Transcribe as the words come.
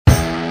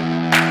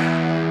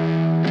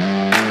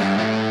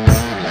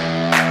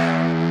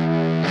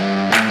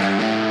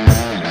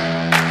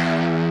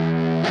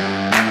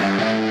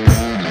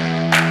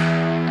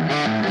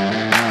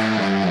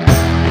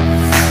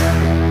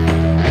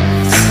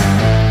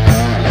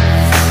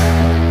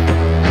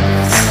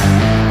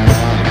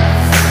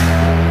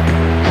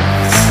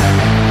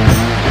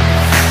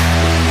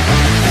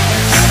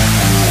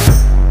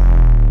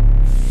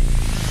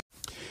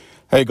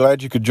Hey,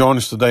 glad you could join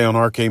us today on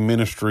RK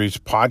Ministries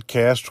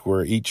podcast,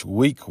 where each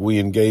week we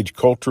engage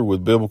culture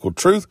with biblical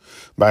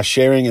truth by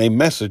sharing a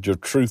message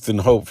of truth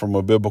and hope from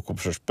a biblical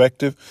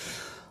perspective.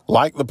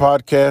 Like the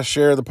podcast,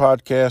 share the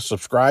podcast,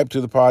 subscribe to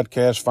the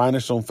podcast, find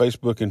us on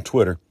Facebook and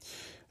Twitter,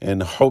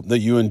 and hope that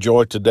you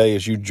enjoy today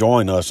as you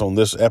join us on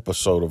this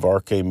episode of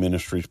RK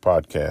Ministries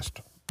podcast.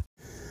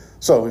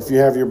 So if you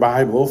have your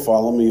Bible,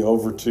 follow me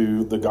over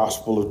to the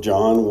Gospel of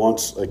John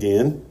once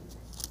again.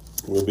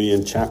 We'll be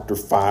in chapter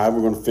 5.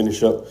 We're going to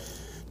finish up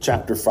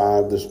chapter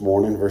 5 this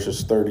morning,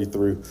 verses 30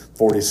 through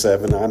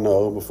 47. I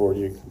know, before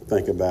you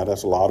think about it,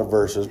 that's a lot of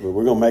verses, but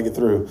we're going to make it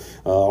through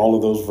all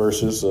of those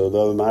verses. The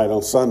other night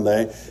on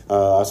Sunday,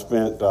 I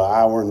spent an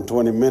hour and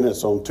 20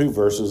 minutes on 2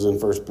 verses in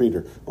 1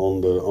 Peter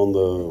on the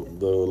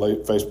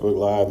late Facebook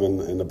Live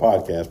and the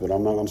podcast, but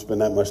I'm not going to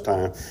spend that much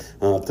time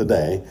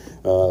today,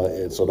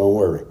 so don't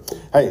worry.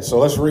 Hey, so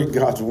let's read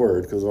God's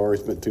Word, because I've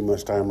already spent too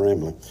much time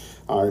rambling.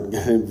 All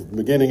right,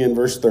 beginning in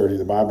verse 30,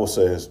 the Bible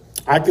says,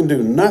 I can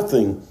do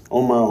nothing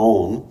on my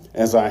own.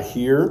 As I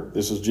hear,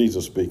 this is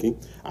Jesus speaking,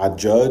 I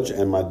judge,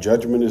 and my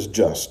judgment is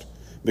just,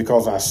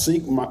 because I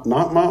seek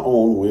not my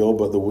own will,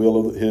 but the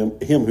will of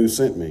him who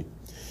sent me.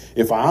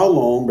 If I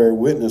alone bear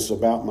witness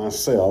about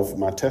myself,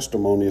 my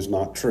testimony is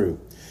not true.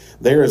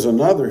 There is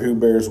another who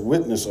bears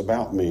witness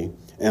about me,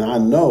 and I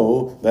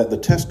know that the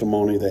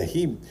testimony that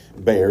he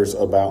bears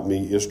about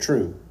me is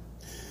true.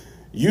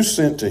 You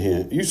sent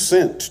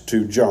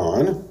to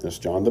John, that's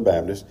John the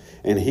Baptist,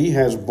 and he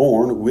has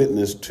borne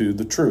witness to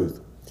the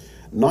truth.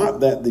 Not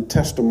that the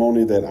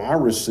testimony that I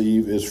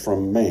receive is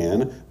from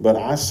man, but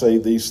I say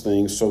these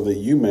things so that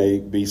you may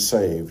be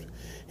saved.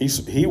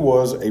 He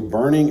was a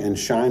burning and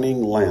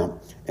shining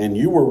lamp, and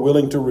you were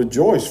willing to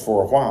rejoice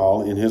for a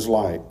while in his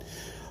light.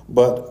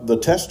 But the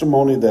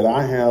testimony that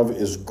I have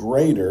is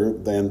greater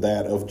than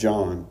that of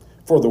John.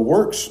 For the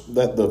works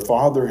that the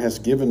Father has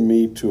given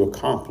me to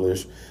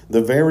accomplish,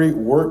 the very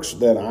works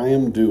that I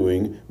am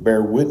doing,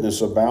 bear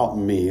witness about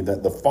me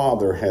that the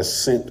Father has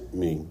sent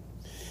me.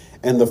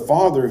 And the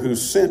Father who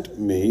sent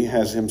me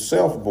has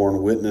himself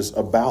borne witness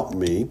about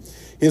me.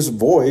 His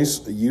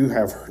voice you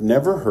have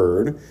never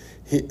heard,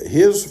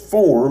 his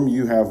form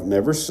you have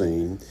never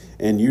seen,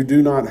 and you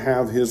do not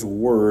have his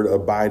word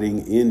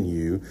abiding in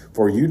you,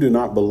 for you do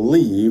not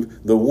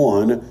believe the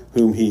one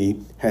whom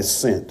he has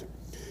sent.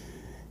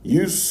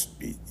 You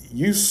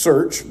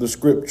search the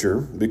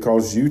Scripture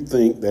because you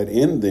think that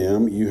in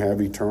them you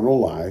have eternal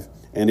life,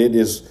 and it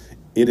is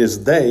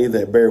they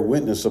that bear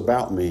witness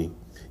about me.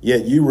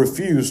 Yet you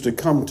refuse to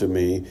come to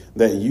me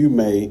that you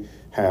may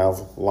have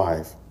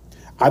life.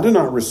 I do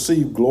not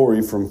receive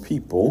glory from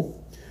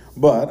people,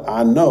 but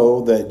I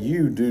know that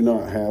you do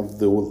not have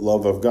the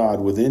love of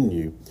God within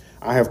you.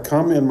 I have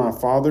come in my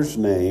Father's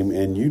name,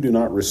 and you do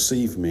not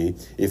receive me.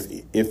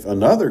 If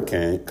another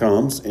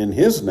comes in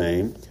his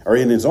name, or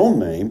in his own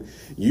name,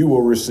 you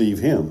will receive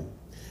him.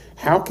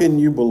 How can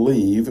you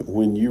believe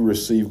when you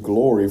receive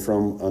glory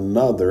from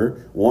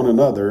one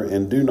another,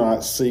 and do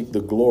not seek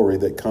the glory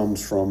that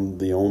comes from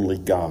the only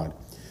God?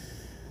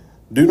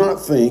 Do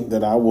not think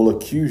that I will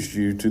accuse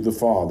you to the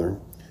Father.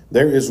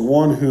 There is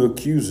one who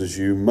accuses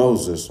you,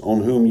 Moses,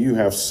 on whom you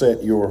have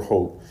set your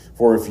hope.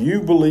 For if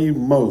you believed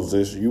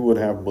Moses, you would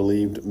have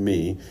believed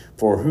me,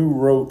 for he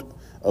wrote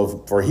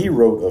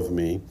of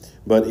me.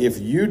 But if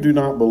you do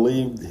not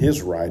believe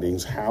his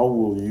writings, how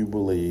will you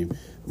believe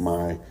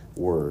my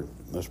word?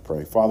 Let's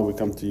pray. Father, we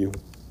come to you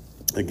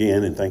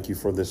again and thank you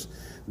for this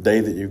day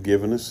that you've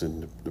given us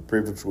and the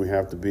privilege we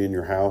have to be in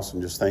your house.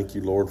 And just thank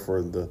you, Lord,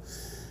 for the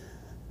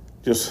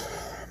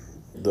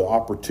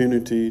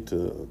opportunity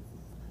to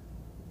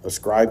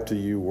ascribe to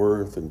you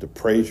worth and to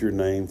praise your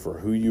name for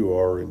who you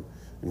are and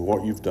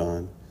what you've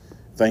done.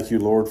 Thank you,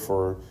 Lord,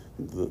 for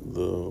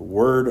the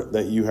word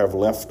that you have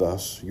left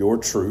us, your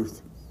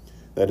truth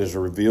that has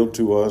revealed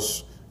to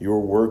us your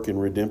work in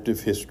redemptive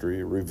history.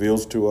 It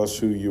reveals to us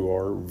who you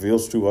are,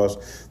 reveals to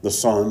us the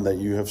Son that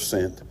you have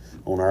sent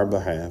on our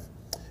behalf.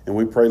 And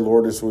we pray,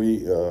 Lord, as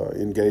we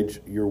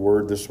engage your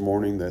word this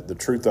morning, that the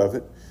truth of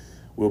it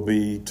will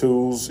be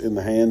tools in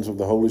the hands of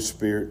the Holy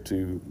Spirit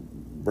to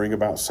bring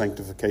about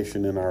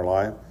sanctification in our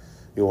life.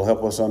 It will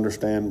help us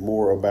understand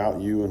more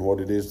about you and what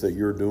it is that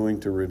you're doing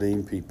to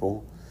redeem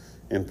people.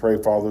 And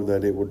pray, Father,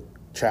 that it would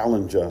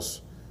challenge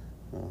us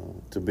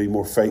to be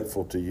more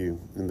faithful to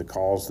you in the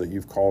cause that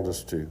you've called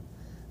us to.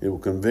 It will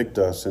convict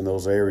us in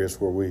those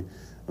areas where we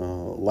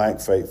lack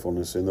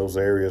faithfulness, in those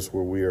areas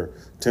where we are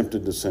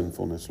tempted to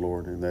sinfulness,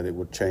 Lord, and that it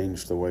would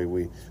change the way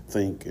we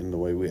think and the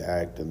way we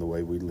act and the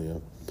way we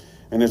live.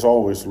 And as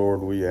always,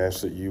 Lord, we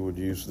ask that you would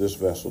use this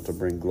vessel to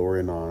bring glory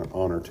and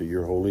honor to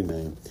your holy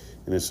name.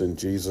 And it's in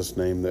Jesus'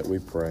 name that we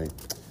pray.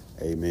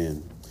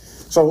 Amen.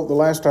 So the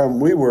last time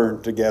we were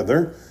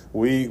together,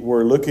 we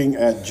were looking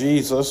at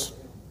Jesus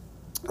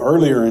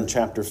earlier in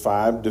chapter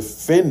 5,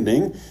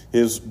 defending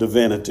his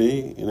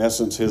divinity, in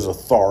essence, his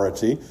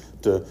authority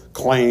to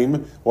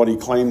claim what he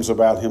claims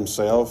about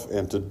himself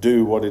and to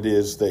do what it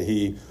is that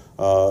he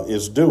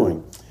is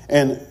doing.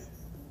 And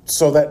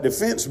so that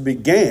defense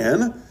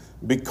began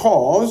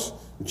because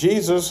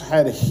Jesus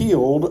had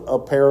healed a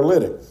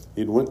paralytic.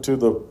 He went to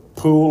the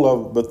pool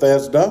of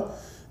Bethesda,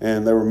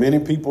 and there were many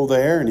people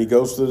there, and he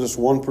goes to this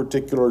one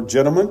particular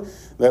gentleman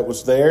that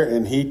was there,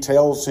 and he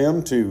tells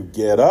him to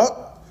get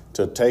up,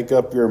 to take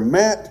up your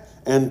mat,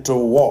 and to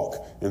walk.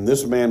 And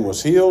this man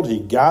was healed. He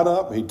got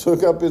up, he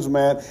took up his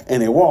mat,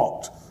 and he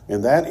walked.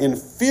 And that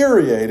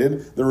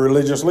infuriated the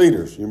religious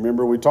leaders. You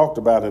remember we talked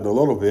about it a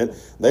little bit.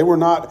 They were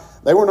not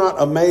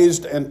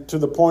amazed and to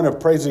the point of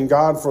praising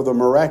God for the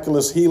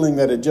miraculous healing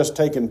that had just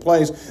taken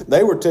place.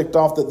 They were ticked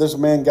off that this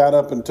man got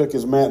up and took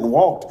his mat and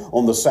walked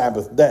on the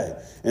Sabbath day.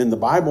 And the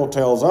Bible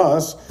tells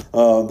us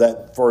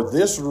that for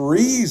this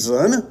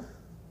reason,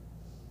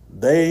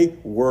 they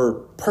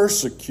were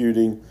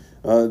persecuting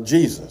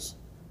Jesus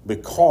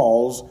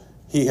because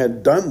he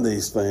had done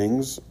these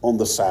things on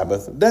the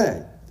Sabbath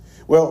day.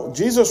 Well,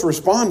 Jesus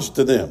responds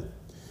to them,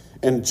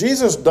 and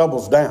Jesus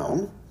doubles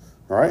down,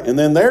 all right, and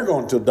then they're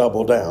going to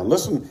double down.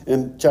 Listen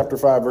in chapter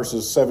 5,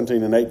 verses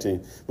 17 and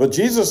 18. But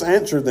Jesus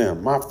answered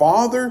them, "My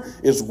Father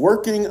is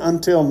working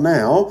until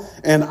now,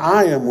 and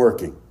I am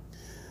working."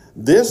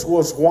 This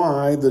was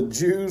why the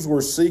Jews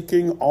were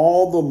seeking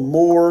all the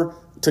more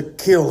to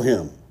kill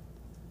him,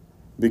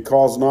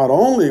 because not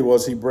only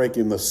was he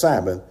breaking the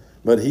Sabbath,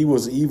 but he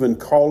was even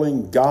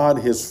calling God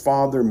his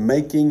Father,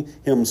 making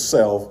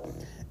himself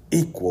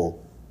equal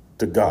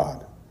to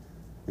God.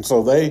 And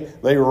so they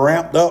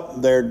ramped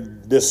up their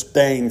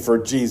disdain for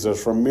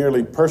Jesus from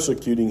merely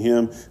persecuting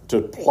him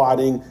to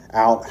plotting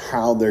out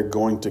how they're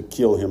going to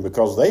kill him,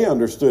 because they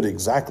understood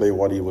exactly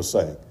what he was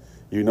saying.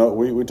 You know,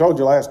 we told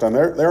you last time,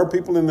 there are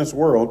people in this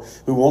world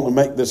who want to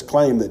make this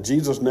claim that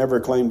Jesus never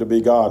claimed to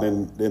be God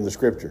in the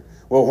Scripture.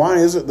 Well, why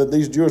is it that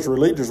these Jewish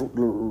religious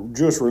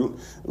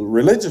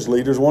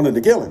leaders wanted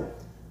to kill him?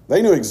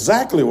 They knew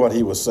exactly what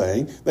he was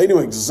saying. They knew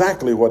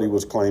exactly what he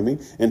was claiming.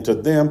 And to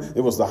them,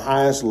 it was the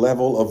highest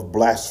level of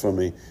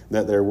blasphemy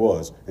that there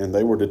was. And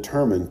they were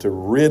determined to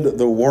rid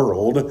the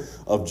world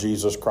of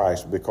Jesus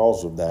Christ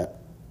because of that.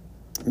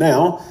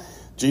 Now,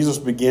 Jesus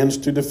begins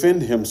to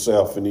defend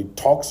himself, and he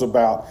talks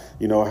about,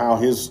 how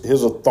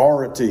his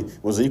authority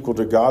was equal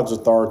to God's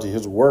authority.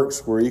 His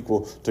works were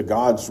equal to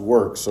God's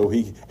works. So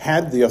he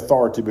had the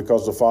authority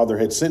because the Father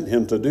had sent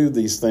him to do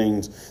these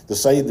things, to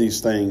say these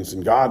things.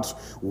 And his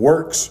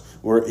works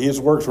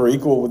were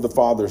equal with the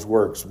Father's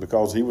works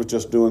because he was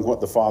just doing what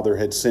the Father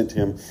had sent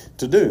him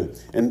to do.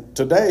 And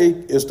today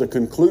is the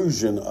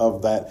conclusion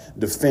of that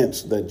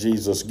defense that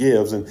Jesus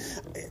gives. And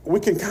we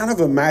can kind of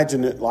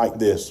imagine it like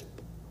this.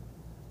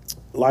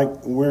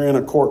 Like we're in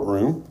a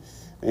courtroom,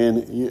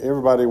 and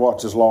everybody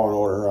watches Law and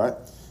Order, right?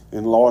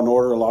 In Law and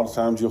Order, a lot of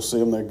times you'll see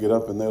them, they'll get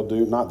up and they'll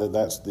do, not that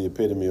that's the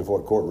epitome of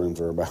what courtrooms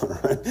are about,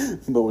 right?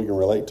 But we can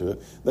relate to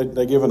it.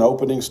 They give an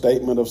opening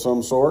statement of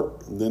some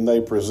sort, then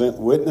they present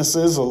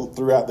witnesses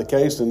throughout the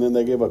case, and then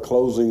they give a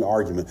closing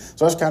argument.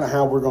 So that's kind of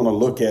how we're going to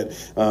look at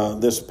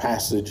this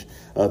passage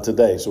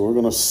today. So we're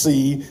going to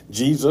see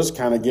Jesus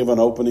kind of give an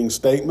opening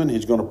statement.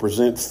 He's going to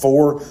present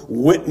 4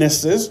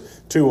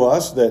 witnesses to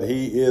us that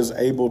he is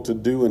able to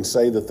do and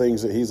say the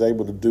things that he's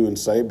able to do and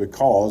say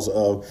because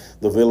of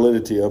the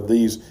validity of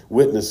these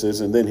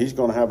witnesses. And then he's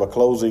going to have a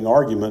closing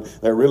argument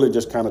that really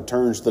just kind of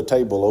turns the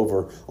table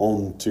over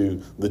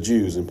onto the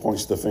Jews and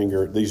points the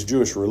finger at these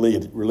Jewish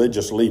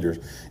religious leaders.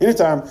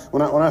 Anytime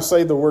when I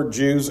say the word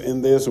Jews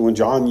in this, and when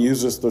John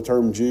uses the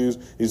term Jews,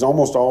 he's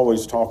almost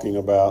always talking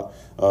about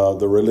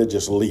the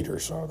religious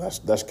leaders. So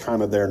that's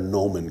kind of their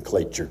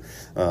nomenclature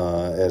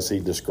as he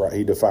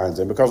defines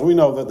them, because we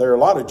know that there are a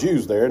lot of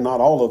Jews there. Not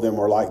all of them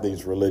are like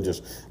these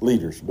religious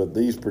leaders, but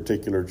these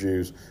particular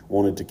Jews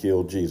wanted to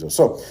kill Jesus.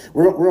 So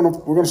we're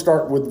going to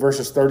start with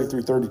verses 30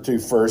 through 32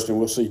 first, and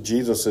we'll see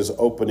Jesus'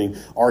 opening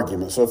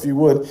argument. So if you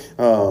would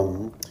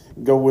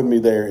go with me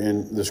there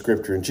in the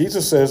Scripture. And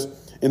Jesus says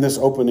in this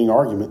opening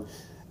argument,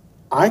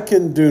 "I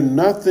can do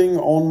nothing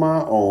on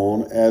my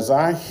own. As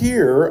I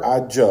hear,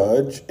 I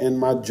judge, and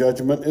my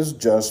judgment is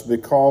just,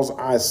 because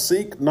I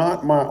seek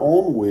not my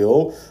own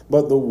will,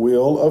 but the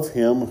will of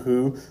him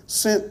who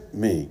sent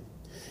me."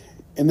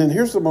 And then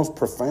here's the most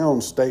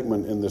profound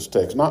statement in this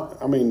text.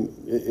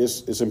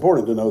 It's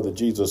important to know that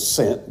Jesus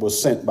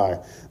was sent by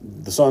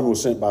the Son,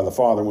 was sent by the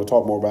Father, and we'll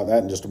talk more about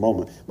that in just a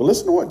moment. But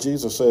listen to what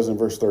Jesus says in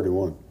verse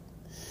 31.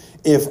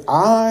 "If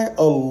I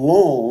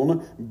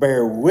alone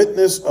bear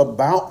witness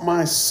about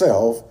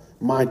myself,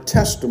 my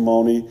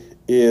testimony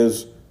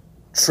is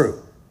true,"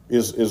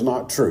 is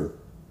not true.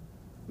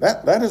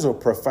 That is a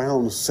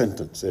profound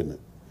sentence, isn't it?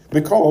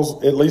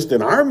 Because, at least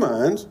in our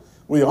minds,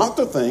 we ought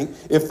to think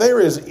if there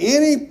is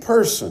any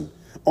person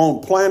on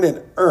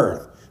planet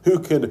Earth who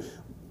could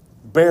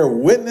bear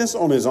witness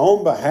on his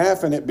own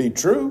behalf and it be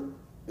true,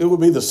 it would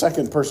be the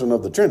second person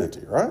of the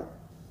Trinity, right?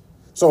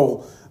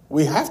 So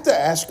we have to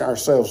ask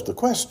ourselves the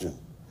question,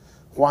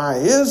 why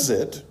is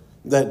it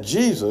that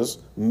Jesus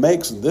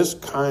makes this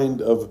kind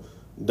of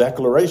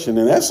declaration?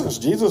 In essence,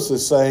 Jesus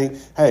is saying,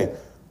 hey,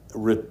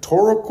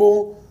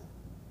 rhetorical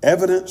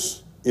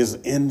evidence is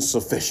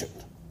insufficient.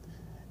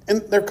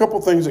 And there are a couple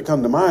things that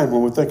come to mind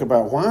when we think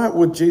about why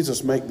would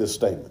Jesus make this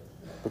statement?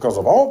 Because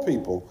of all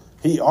people,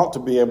 he ought to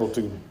be able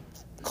to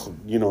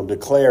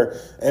declare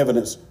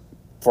evidence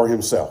for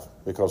himself,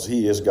 because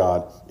he is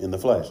God in the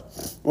flesh.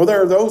 Well,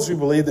 there are those who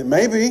believe that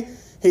maybe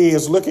he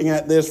is looking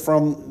at this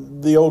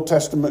from the Old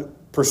Testament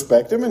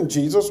perspective, and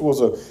Jesus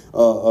was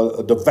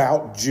a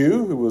devout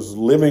Jew who was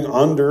living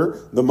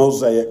under the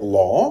Mosaic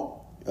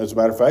law. As a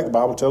matter of fact, the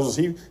Bible tells us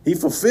he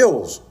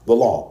fulfills the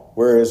law,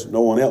 whereas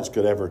no one else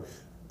could ever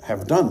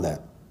have done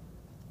that.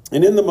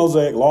 And in the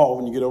Mosaic law,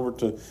 when you get over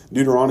to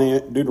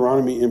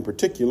Deuteronomy in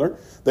particular,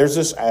 there's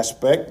this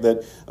aspect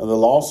that the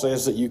law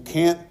says that you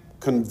can't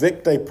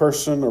convict a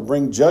person or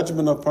bring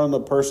judgment upon a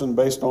person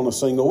based on a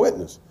single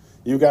witness.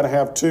 You've got to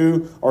have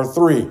 2 or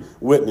 3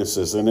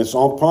 witnesses, and it's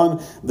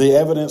upon the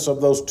evidence of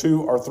those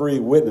 2 or 3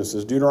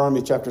 witnesses.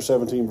 Deuteronomy chapter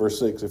 17, verse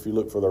 6, if you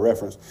look for the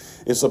reference.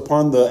 It's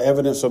upon the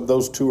evidence of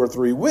those 2 or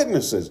 3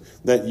 witnesses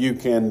that you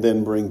can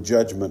then bring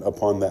judgment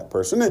upon that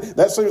person.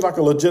 That seems like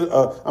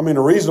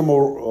a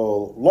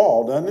reasonable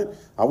law, doesn't it?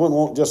 I wouldn't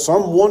want just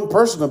one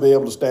person to be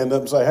able to stand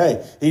up and say,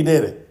 hey, he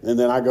did it, and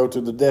then I go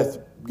to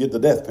get the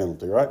death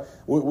penalty, right?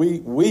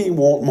 We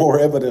want more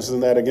evidence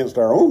than that against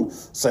our own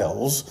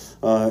selves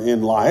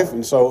in life.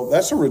 And so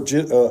that's a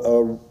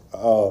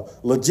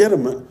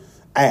legitimate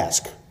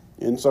ask.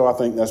 And so I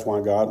think that's why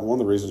one of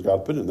the reasons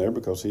God put it in there,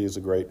 because he is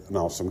a great and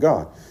awesome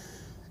God.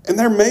 And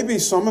there may be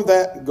some of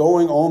that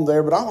going on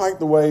there, but I like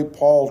the way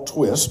Paul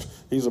Twist,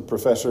 he's a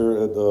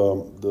professor at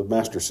the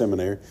Master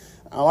Seminary,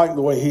 I like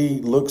the way he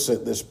looks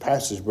at this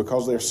passage,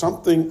 because there's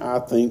something, I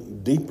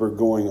think, deeper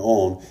going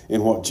on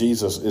in what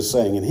Jesus is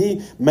saying. And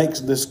he makes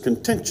this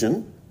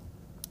contention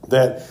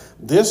that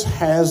this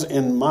has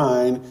in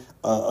mind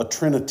a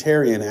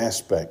Trinitarian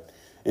aspect.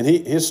 And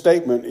his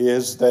statement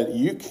is that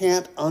you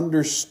can't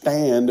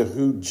understand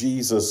who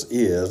Jesus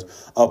is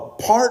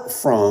apart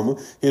from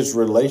his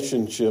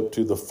relationship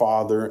to the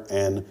Father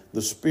and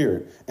the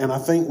Spirit. And I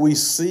think we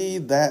see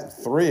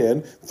that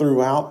thread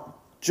throughout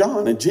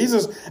John. And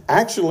Jesus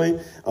actually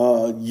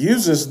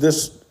uses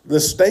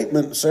this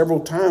statement several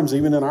times,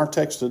 even in our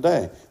text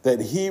today,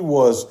 that he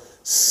was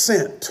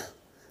sent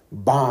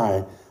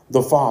by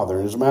the Father.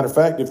 And as a matter of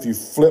fact, if you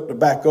flipped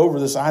back over,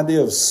 this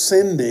idea of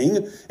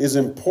sending is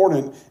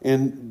important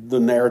in the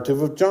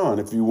narrative of John.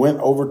 If you went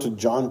over to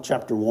John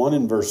chapter 1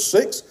 and verse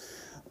 6,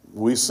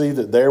 we see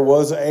that there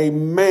was a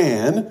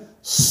man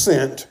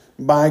sent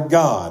by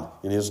God,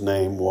 and his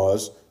name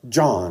was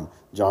John.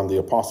 John the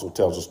Apostle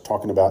tells us,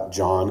 talking about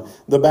John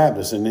the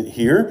Baptist. And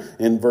here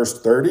in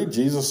verse 30,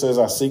 Jesus says,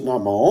 I seek not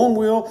my own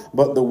will,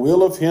 but the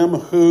will of him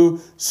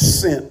who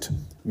sent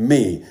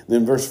me.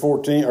 Then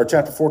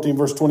chapter 14,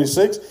 verse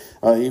 26,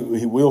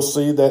 he will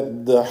see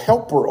that the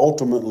helper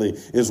ultimately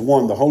is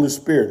one, the Holy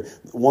Spirit,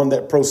 one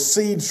that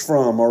proceeds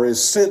from or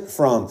is sent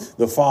from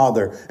the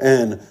Father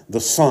and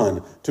the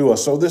Son to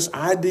us. So this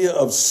idea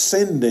of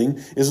sending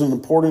is an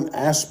important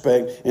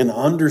aspect in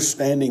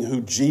understanding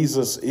who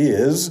Jesus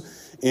is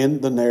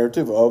in the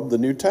narrative of the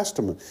New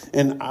Testament.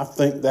 And I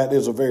think that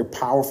is a very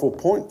powerful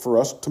point for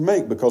us to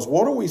make, because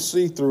what do we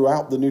see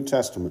throughout the New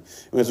Testament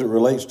as it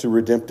relates to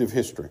redemptive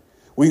history?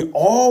 We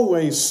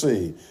always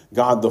see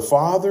God the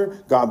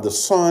Father, God the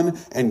Son,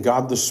 and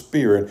God the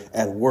Spirit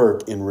at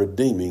work in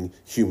redeeming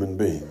human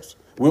beings.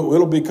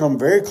 It'll become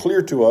very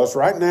clear to us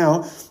right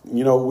now.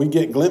 We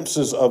get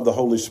glimpses of the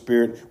Holy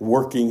Spirit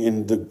working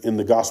in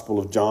the Gospel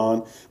of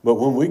John. But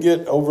when we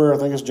get over, I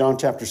think it's John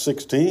chapter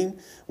 16,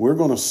 we're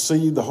going to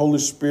see the Holy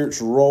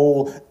Spirit's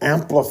role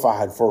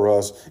amplified for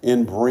us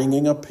in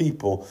bringing a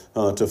people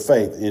to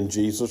faith in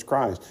Jesus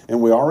Christ.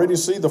 And we already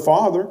see the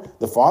Father.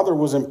 The Father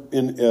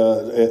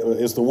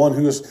is the one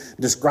who is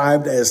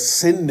described as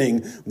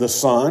sending the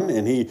Son.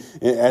 And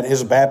at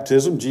his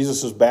baptism,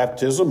 Jesus'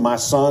 baptism, my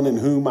Son in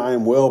whom I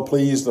am well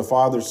pleased, the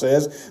Father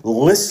says,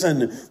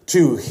 listen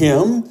to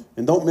him.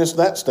 And don't miss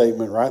that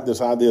statement, right? This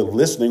idea of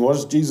listening. What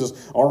has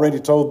Jesus already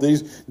told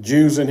these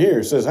Jews in here?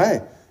 He says,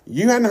 hey,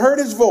 you hadn't heard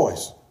his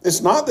voice. It's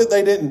not that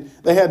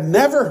they had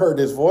never heard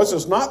his voice.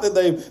 It's not that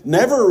they've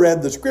never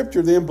read the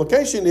scripture. The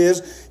implication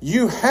is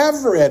you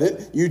have read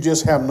it, you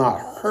just have not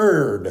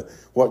heard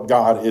what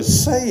God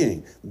is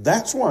saying.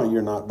 That's why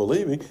you're not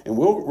believing. And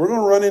we're going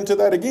to run into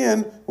that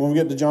again when we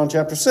get to John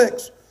chapter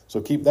 6. So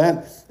keep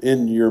that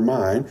in your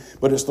mind.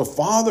 But it's the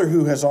Father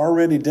who has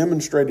already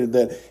demonstrated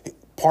that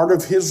part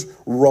of his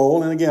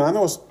role, and again, I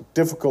know it's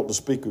difficult to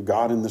speak of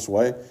God in this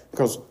way,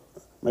 because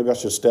maybe I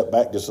should step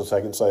back just a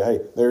second and say, hey,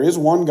 there is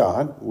one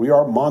God. We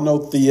are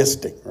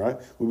monotheistic, right?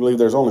 We believe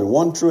there's only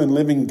one true and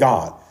living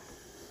God,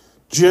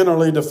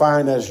 generally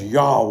defined as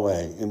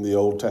Yahweh in the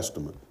Old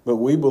Testament. But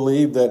we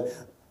believe that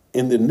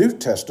in the New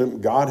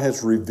Testament, God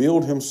has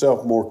revealed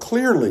himself more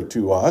clearly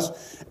to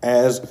us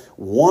as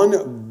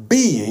one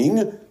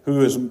being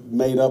who is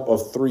made up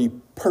of 3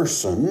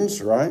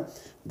 persons, right?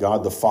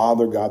 God the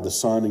Father, God the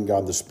Son, and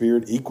God the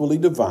Spirit, equally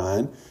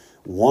divine.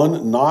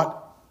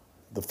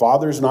 The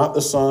Father is not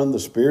the Son, the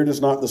Spirit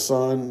is not the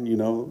Son.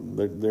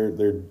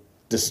 They're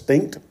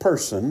distinct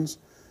persons,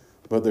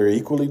 but they're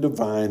equally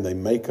divine. They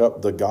make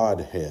up the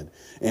Godhead.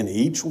 And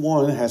each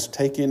person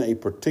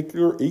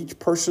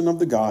of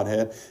the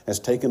Godhead has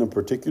taken a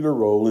particular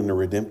role in the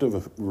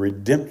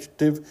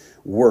redemptive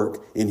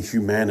work in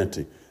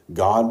humanity.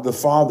 God the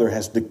Father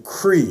has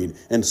decreed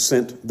and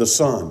sent the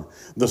Son.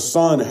 The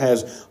Son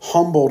has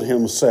humbled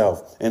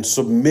himself and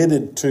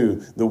submitted to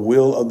the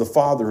will of the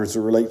Father as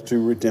it relates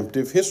to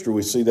redemptive history.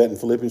 We see that in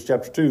Philippians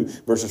chapter 2,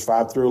 verses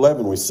 5 through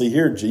 11. We see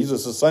here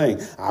Jesus is saying,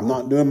 I'm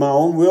not doing my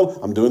own will.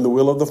 I'm doing the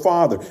will of the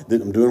Father.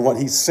 I'm doing what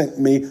he sent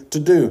me to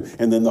do.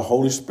 And then the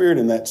Holy Spirit,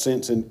 in that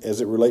sense,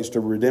 as it relates to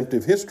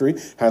redemptive history,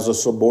 has a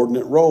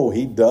subordinate role.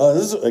 He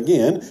does,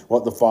 again,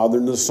 what the Father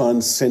and the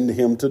Son send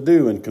him to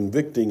do in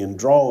convicting and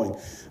drawing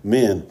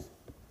men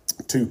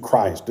to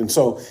Christ. And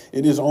so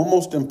it is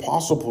almost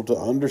impossible to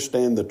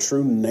understand the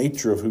true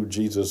nature of who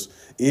Jesus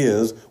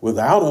is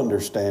without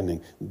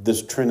understanding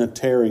this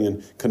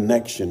Trinitarian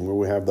connection where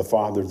we have the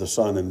Father, the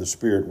Son, and the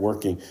Spirit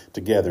working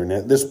together. And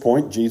at this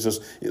point, Jesus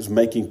is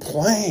making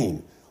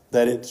plain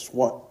that it's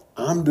what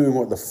I'm doing,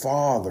 what the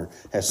Father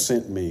has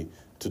sent me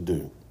to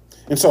do.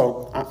 And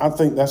so I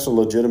think that's a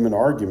legitimate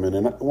argument.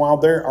 And while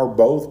there are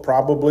both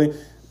probably,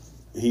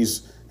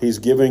 he's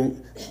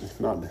giving,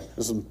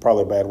 this is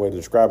probably a bad way to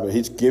describe it,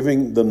 he's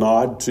giving the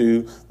nod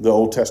to the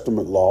Old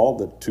Testament law,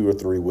 the 2 or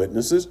 3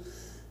 witnesses,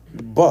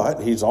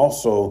 but he's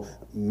also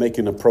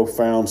making a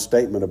profound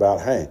statement about,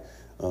 hey,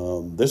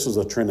 this is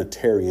a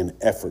Trinitarian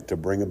effort to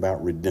bring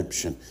about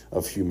redemption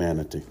of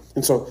humanity.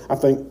 And so I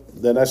think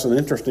that that's an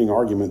interesting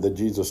argument that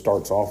Jesus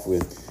starts off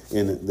with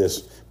in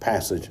this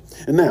passage.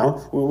 And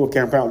now we'll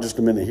camp out just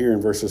a minute here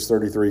in verses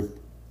 33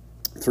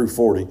 through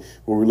 40,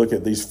 where we look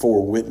at these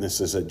 4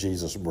 witnesses that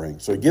Jesus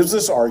brings. So he gives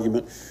this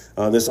argument,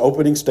 this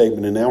opening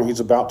statement, and now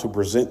he's about to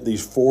present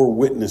these 4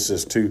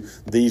 witnesses to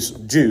these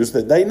Jews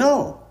that they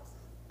know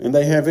and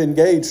they have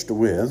engaged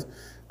with.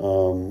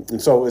 And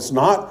so it's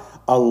not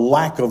a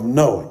lack of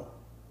knowing.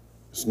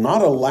 It's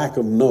not a lack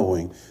of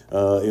knowing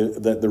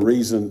that the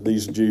reason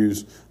these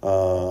Jews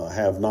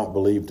have not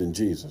believed in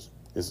Jesus.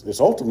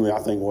 It's ultimately, I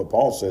think, what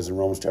Paul says in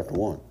Romans chapter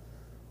 1.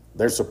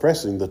 They're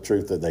suppressing the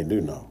truth that they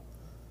do know.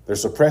 They're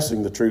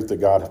suppressing the truth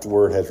that God's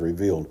word has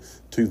revealed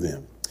to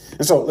them.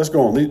 And so let's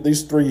go on.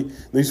 These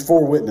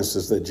 4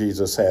 witnesses that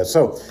Jesus has.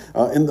 So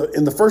in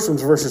the first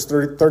one's verses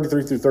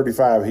 33 through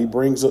 35, he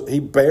brings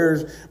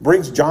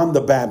John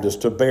the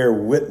Baptist to bear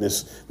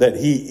witness that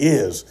he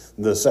is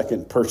the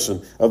second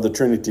person of the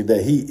Trinity,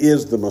 that he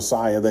is the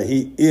Messiah, that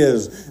he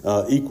is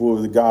equal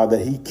with God,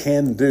 that he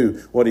can do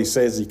what he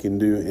says he can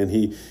do, and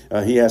he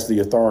has the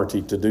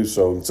authority to do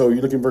so. And so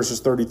you look in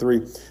verses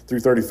 33 through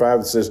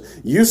 35, it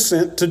says, you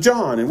sent to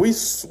John. And we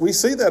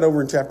see that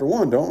over in chapter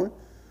 1, don't we?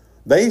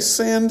 They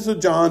send to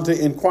John to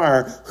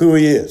inquire who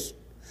he is.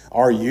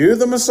 Are you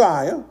the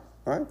Messiah?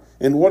 Right?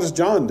 And what does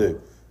John do?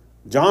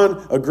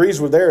 John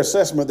agrees with their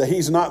assessment that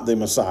he's not the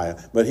Messiah,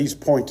 but he's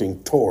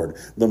pointing toward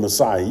the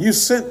Messiah. You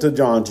sent to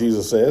John,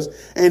 Jesus says,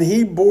 and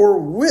he bore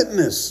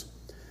witness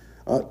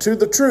to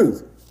the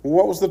truth.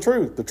 What was the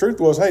truth? The truth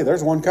was, hey,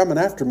 there's one coming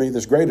after me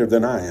that's greater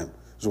than I am,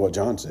 is what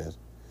John says.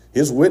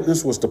 His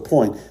witness was to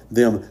point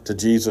them to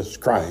Jesus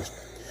Christ.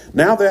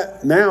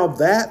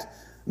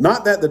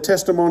 Not that the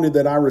testimony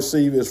that I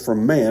receive is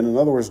from man. In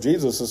other words,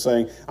 Jesus is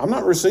saying, I'm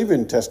not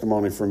receiving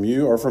testimony from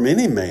you or from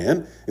any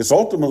man. It's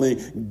ultimately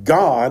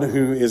God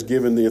who is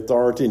given the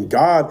authority and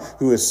God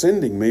who is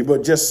sending me.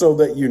 But just so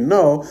that you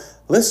know,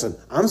 listen,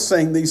 I'm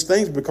saying these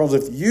things because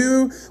if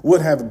you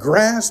would have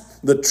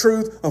grasped the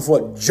truth of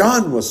what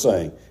John was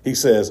saying, he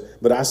says,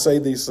 but I say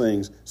these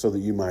things so that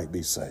you might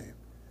be saved.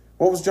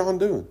 What was John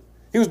doing?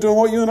 He was doing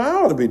what you and I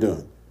ought to be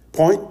doing.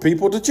 Point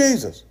people to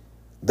Jesus.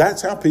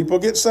 That's how people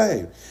get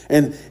saved.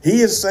 And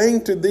he is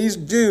saying to these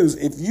Jews,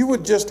 if you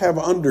would just have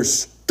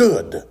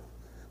understood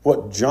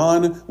what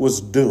John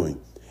was doing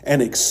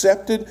and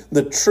accepted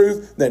the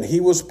truth that he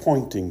was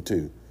pointing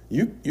to,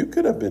 you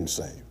could have been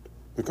saved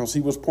because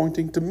he was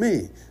pointing to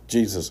me,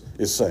 Jesus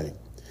is saying.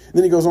 And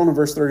then he goes on in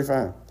verse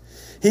 35.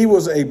 He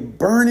was a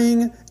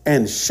burning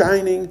and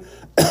shining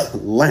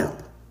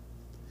lamp,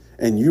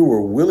 and you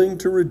were willing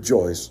to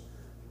rejoice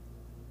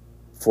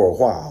for a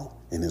while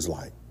in his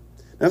light.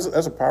 That's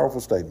a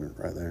powerful statement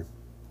right there.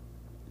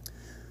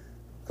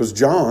 Because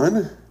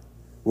John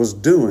was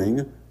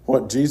doing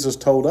what Jesus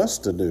told us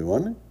to do,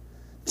 wasn't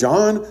he?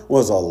 John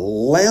was a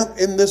lamp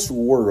in this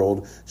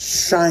world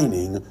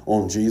shining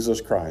on Jesus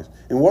Christ.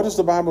 And what has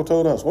the Bible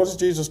told us? What has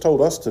Jesus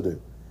told us to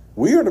do?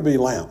 We are to be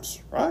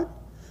lamps, right?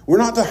 We're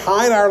not to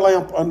hide our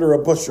lamp under a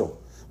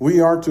bushel. We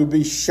are to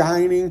be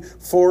shining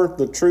forth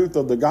the truth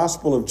of the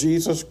gospel of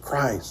Jesus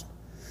Christ.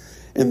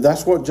 And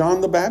that's what John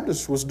the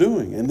Baptist was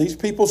doing. And these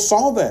people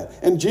saw that.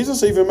 And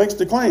Jesus even makes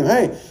the claim,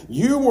 hey,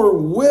 you were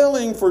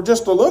willing for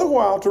just a little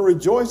while to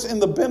rejoice in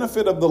the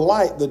benefit of the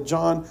light that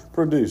John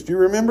produced. You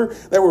remember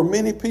there were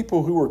many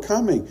people who were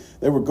coming.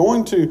 They were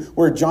going to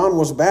where John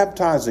was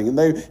baptizing. And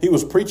he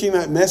was preaching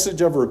that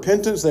message of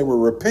repentance. They were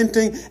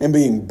repenting and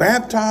being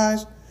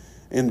baptized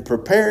and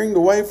preparing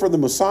the way for the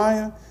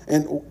Messiah.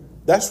 And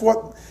that's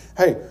what,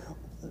 hey,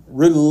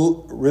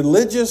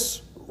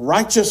 religious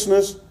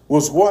righteousness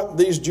was what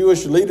these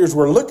Jewish leaders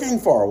were looking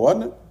for,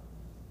 wasn't it?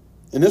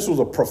 And this was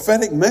a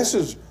prophetic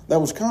message that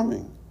was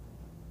coming.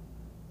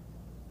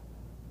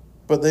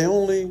 But they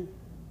only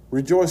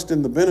rejoiced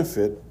in the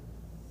benefit.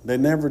 They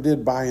never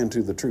did buy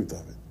into the truth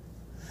of it.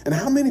 And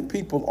how many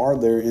people are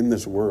there in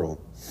this world?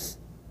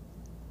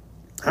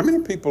 How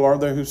many people are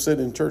there who sit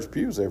in church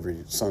pews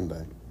every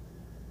Sunday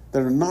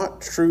that are not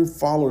true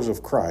followers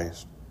of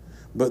Christ,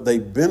 but they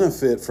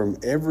benefit from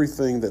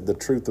everything that the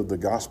truth of the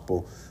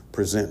gospel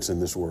presents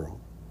in this world?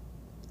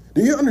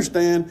 Do you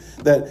understand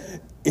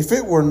that if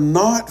it were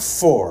not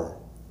for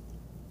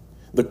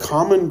the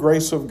common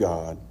grace of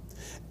God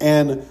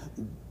and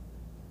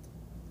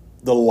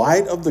the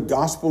light of the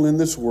gospel in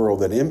this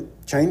world that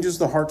changes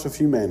the hearts of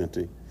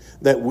humanity,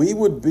 that we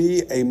would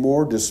be a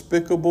more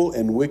despicable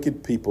and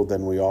wicked people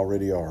than we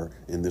already are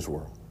in this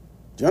world?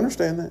 Do you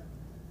understand that?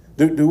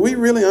 Do we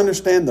really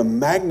understand the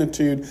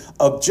magnitude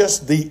of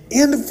just the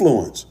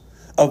influence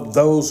of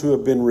those who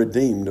have been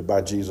redeemed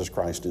by Jesus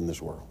Christ in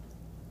this world?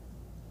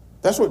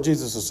 That's what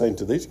Jesus is saying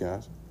to these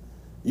guys.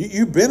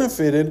 You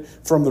benefited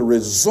from the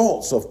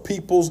results of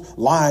people's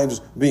lives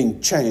being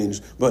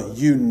changed, but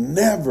you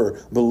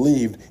never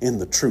believed in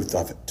the truth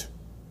of it.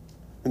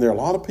 And there are a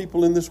lot of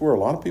people in this world,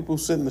 a lot of people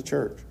who sit in the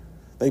church.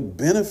 They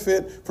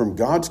benefit from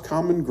God's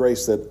common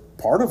grace, that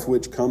part of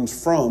which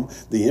comes from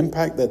the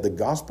impact that the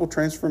gospel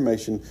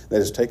transformation that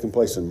has taken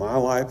place in my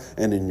life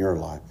and in your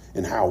life,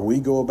 and how we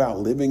go about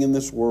living in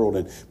this world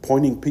and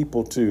pointing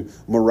people to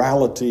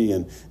morality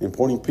and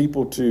pointing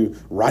people to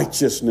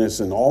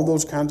righteousness and all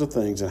those kinds of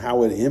things, and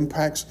how it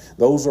impacts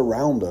those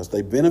around us.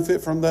 They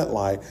benefit from that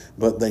light,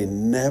 but they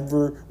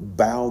never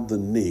bow the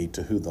knee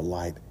to who the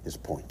light is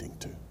pointing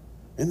to.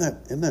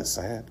 Isn't that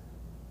sad?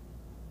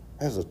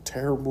 That's a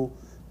terrible,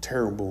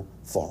 terrible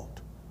thought.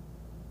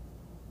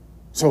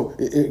 So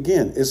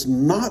again, it's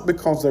not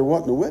because there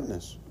wasn't a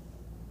witness.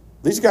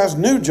 These guys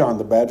knew John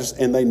the Baptist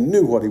and they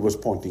knew what he was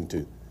pointing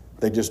to.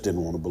 They just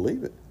didn't want to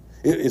believe it.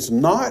 It's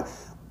not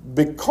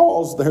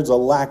because there's a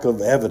lack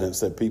of evidence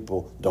that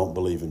people don't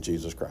believe in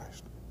Jesus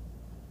Christ.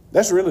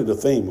 That's really the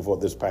theme of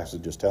what this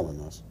passage is telling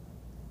us.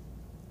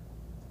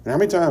 And how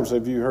many times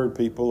have you heard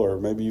people, or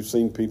maybe you've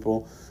seen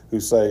people who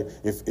say,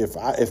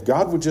 if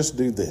God would just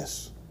do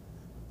this,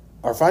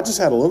 or if I just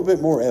had a little bit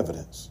more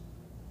evidence.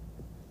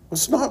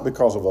 It's not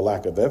because of a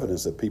lack of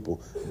evidence that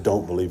people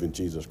don't believe in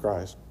Jesus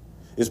Christ.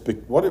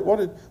 What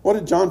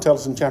did John tell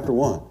us in chapter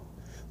 1?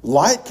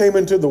 Light came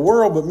into the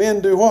world, but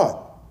men do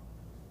what?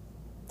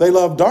 They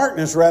love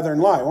darkness rather than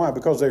light. Why?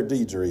 Because their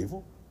deeds are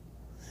evil.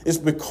 It's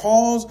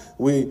because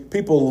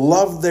people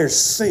love their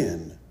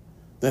sin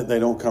that they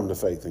don't come to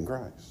faith in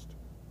Christ.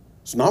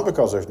 It's not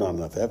because there's not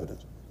enough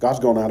evidence. God's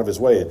gone out of his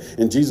way,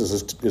 and Jesus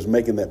is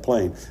making that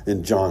plain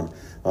in John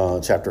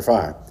chapter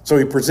 5. So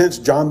he presents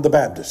John the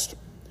Baptist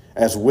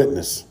as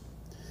witness.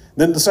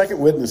 Then the second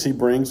witness he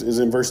brings is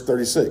in verse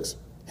 36,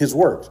 his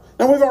works.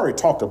 Now, we've already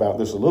talked about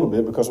this a little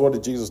bit, because what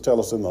did Jesus tell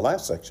us in the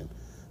last section?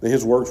 That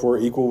his works were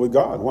equal with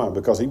God. Why?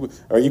 Because he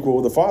are equal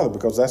with the Father,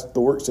 because that's the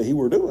works that he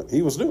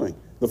was doing.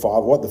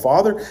 What the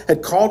Father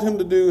had called him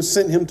to do,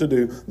 sent him to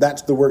do,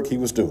 that's the work he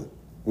was doing.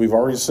 We've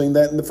already seen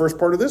that in the first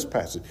part of this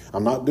passage.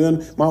 I'm not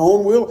doing my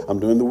own will. I'm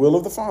doing the will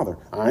of the Father.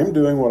 I'm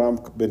doing what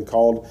I've been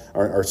called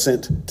or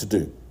sent to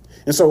do.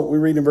 And so we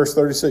read in verse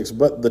 36,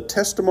 but the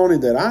testimony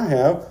that I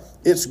have,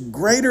 it's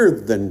greater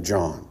than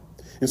John.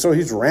 And so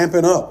he's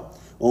ramping up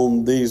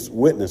on these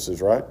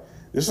witnesses, right?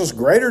 This is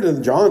greater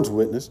than John's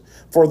witness.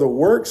 For the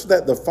works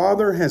that the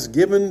Father has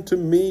given to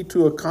me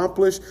to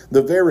accomplish,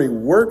 the very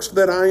works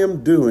that I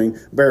am doing,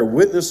 bear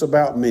witness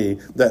about me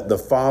that the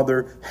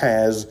Father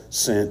has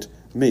sent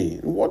me.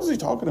 And what is he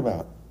talking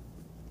about?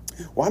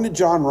 Why did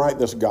John write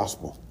this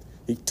gospel?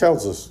 He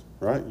tells us,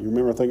 right? You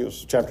remember, I think it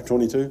was chapter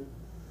 22.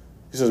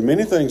 He says,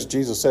 many things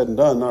Jesus said and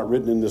done not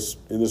written in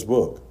this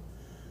book.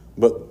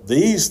 But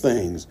these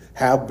things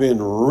have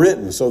been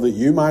written so that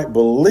you might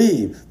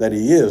believe that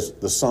he is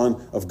the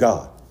Son of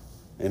God.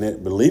 And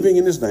that believing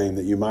in his name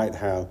that you might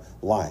have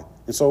life.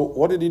 And so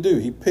what did he do?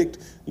 He picked,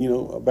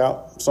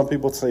 about, some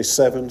people say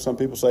 7, some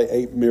people say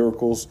 8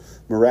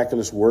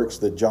 miraculous works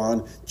that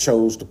John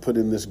chose to put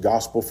in this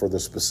gospel for the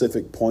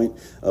specific point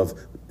of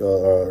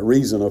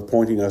reason of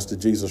pointing us to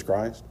Jesus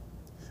Christ.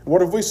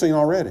 What have we seen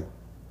already?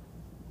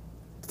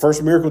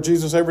 First miracle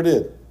Jesus ever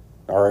did,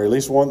 or at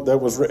least one that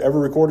was ever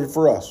recorded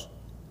for us,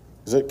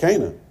 is at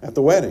Cana, at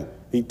the wedding.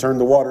 He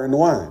turned the water into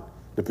wine.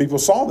 The people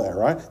saw that,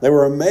 right? They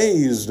were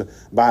amazed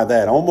by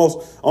that,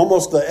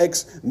 almost the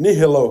ex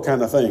nihilo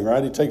kind of thing,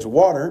 right? He takes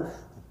water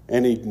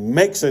and he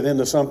makes it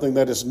into something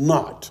that is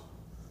not.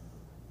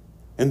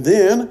 And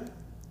then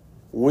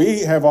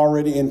we have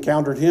already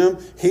encountered him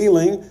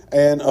healing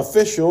an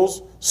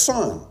official's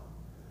son.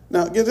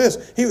 Now, get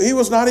this. He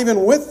was not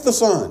even with the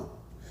son.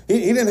 He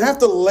didn't have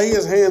to lay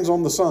his hands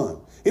on the son.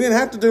 He didn't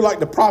have to do like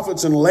the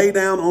prophets and lay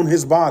down on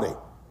his body.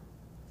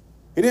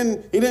 He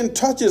didn't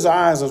touch his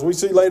eyes, as we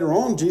see later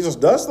on. Jesus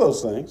does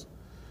those things.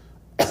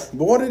 But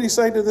what did he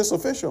say to this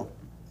official?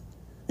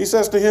 He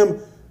says to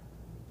him,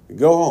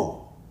 go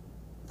home,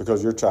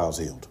 because your child's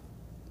healed.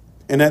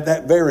 And at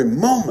that very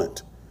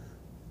moment,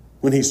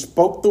 When he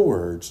spoke the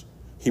words,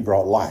 he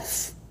brought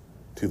life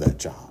to that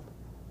job.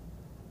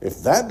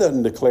 If that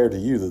doesn't declare to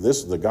you that this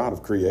is the God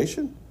of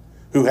creation,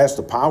 who has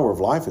the power of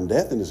life and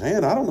death in his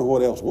hand, I don't know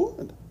what else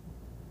would.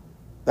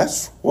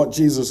 That's what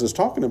Jesus is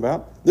talking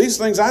about. These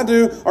things I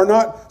do are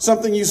not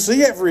something you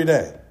see every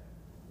day.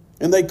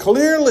 And they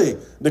clearly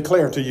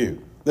declare to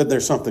you that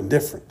there's something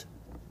different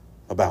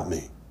about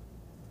me.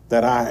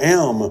 That I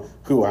am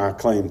who I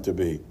claim to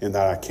be and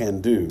that I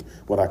can do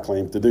what I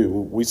claim to do.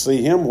 We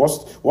see him.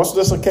 What's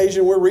this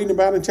occasion we're reading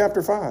about in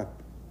chapter 5?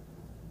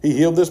 He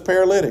healed this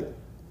paralytic.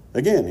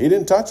 Again, he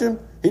didn't touch him.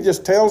 He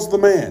just tells the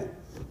man,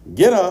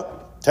 get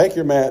up, take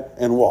your mat,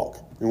 and walk.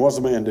 And what's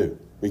the man do?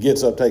 He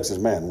gets up, takes his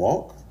mat, and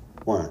walk.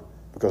 Why?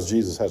 Because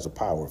Jesus has the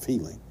power of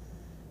healing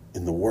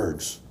in the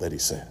words that he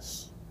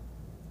says.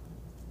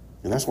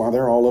 And that's why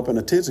they're all up in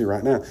a tizzy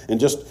right now. And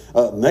just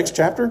next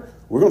chapter,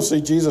 we're going to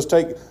see Jesus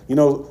take,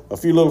 a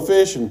few little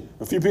fish and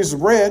a few pieces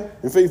of bread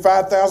and feed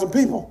 5,000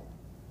 people.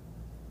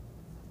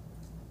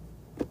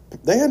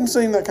 They hadn't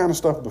seen that kind of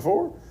stuff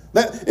before.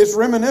 It's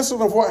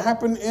reminiscent of what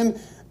happened in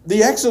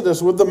the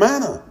Exodus with the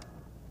manna,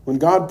 when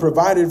God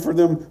provided for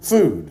them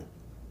food.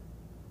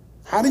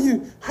 How do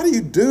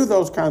you do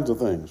those kinds of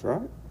things,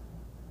 right?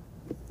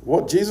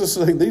 What Jesus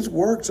is saying, these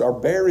works are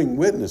bearing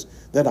witness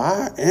that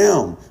I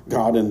am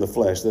God in the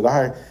flesh, that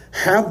I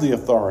have the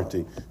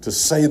authority to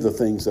say the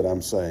things that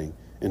I'm saying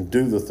and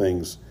do the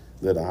things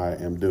that I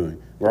am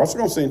doing. We're also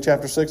going to see in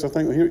chapter 6, I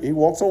think, he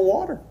walks on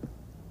water.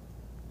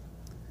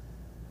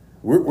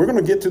 We're going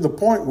to get to the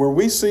point where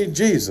we see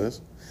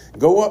Jesus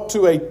go up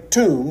to a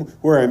tomb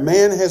where a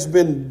man has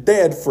been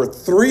dead for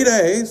 3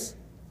 days,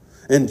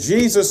 and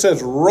Jesus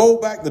says, roll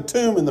back the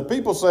tomb, and the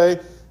people say,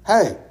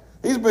 hey,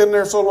 he's been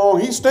there so long,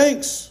 he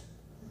stinks.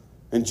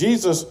 And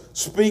Jesus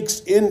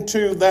speaks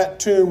into that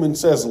tomb and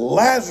says,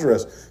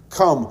 Lazarus,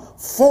 come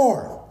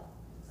forth.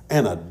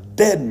 And a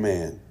dead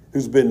man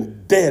who's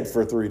been dead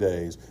for 3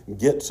 days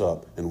gets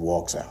up and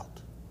walks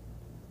out.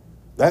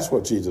 That's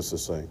what Jesus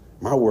is saying.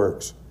 My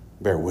works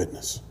bear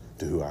witness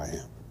to who I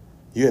am.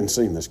 You hadn't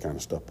seen this kind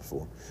of stuff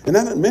before. And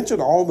then it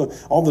mentioned all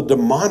the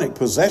demonic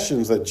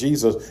possessions that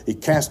Jesus, he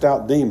cast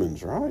out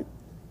demons, right?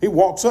 He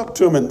walks up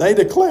to them and they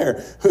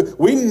declare,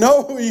 we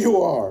know who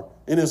you are,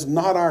 and it's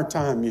not our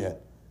time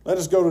yet. Let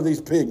us go to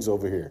these pigs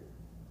over here.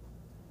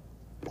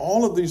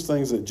 All of these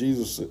things that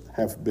Jesus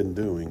have been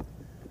doing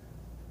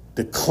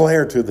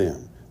declare to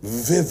them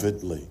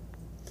vividly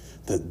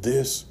that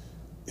this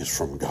is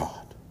from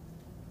God.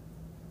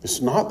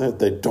 It's not that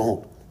they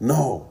don't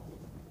know.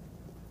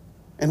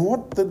 And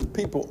what do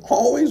people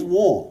always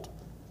want?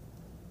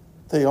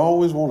 They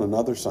always want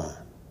another sign.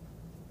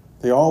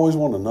 They always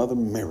want another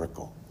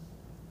miracle.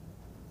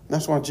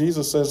 That's why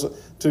Jesus says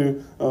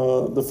to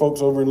the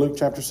folks over in Luke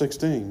chapter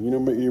 16. You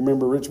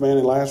remember rich man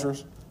and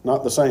Lazarus?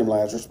 Not the same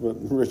Lazarus, but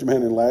rich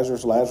man and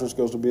Lazarus. Lazarus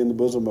goes to be in the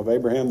bosom of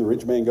Abraham. The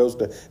rich man goes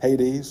to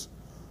Hades.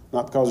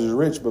 Not because he's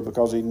rich, but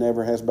because he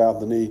never has bowed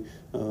the knee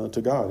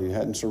to God. He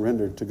hadn't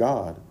surrendered to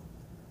God.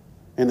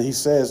 And he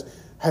says,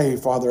 hey,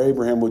 Father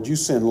Abraham, would you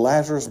send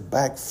Lazarus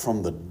back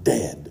from the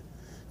dead?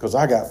 Because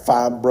I got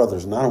 5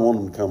 brothers, and I don't want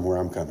them to come where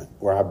I'm coming,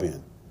 where I've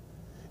been.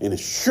 And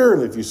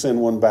surely if you send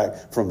one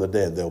back from the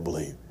dead, they'll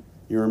believe.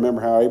 You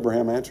remember how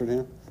Abraham answered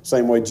him?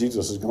 Same way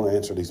Jesus is going to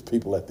answer these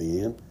people at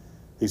the end.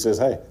 He says,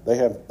 hey, they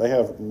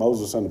have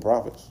Moses and the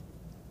prophets.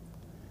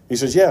 He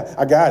says, yeah,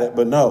 I got it,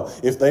 but no,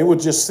 if they would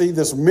just see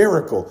this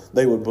miracle,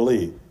 they would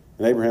believe.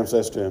 And Abraham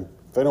says to him,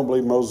 if they don't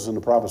believe Moses and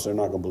the prophets, they're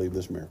not going to believe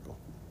this miracle.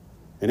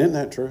 And isn't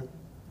that true?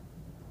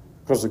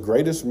 Because the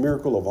greatest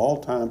miracle of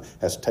all time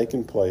has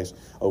taken place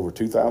over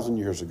 2,000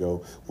 years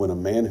ago when a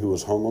man who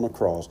was hung on a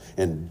cross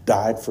and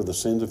died for the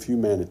sins of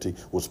humanity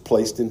was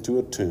placed into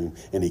a tomb,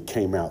 and he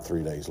came out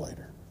 3 days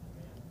later.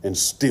 And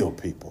still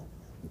people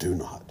do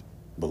not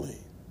believe.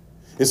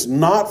 It's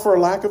not for a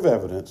lack of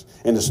evidence,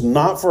 and it's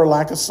not for a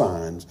lack of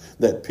signs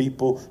that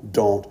people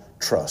don't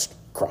trust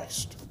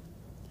Christ.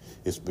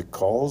 It's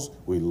because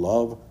we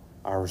love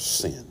our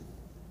sin.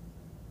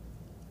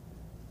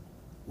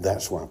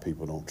 That's why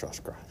people don't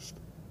trust Christ.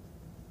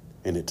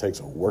 And it takes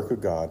a work of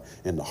God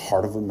in the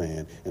heart of a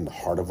man, in the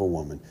heart of a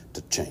woman,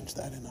 to change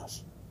that in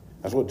us.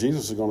 That's what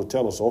Jesus is going to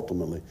tell us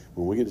ultimately.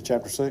 When we get to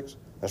chapter 6,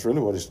 that's really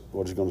what he's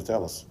going to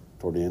tell us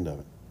toward the end of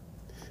it.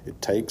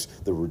 It takes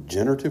the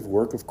regenerative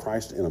work of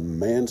Christ in a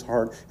man's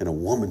heart and a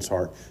woman's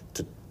heart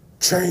to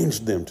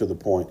change them to the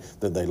point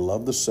that they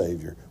love the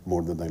Savior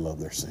more than they love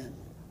their sin.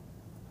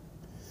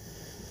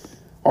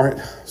 All right,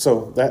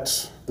 so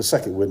that's the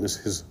second witness,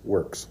 his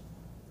works.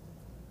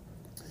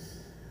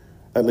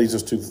 That leads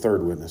us to the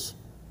third witness,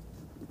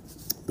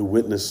 the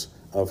witness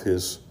of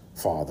his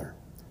Father.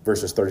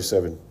 Verses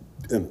 37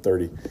 and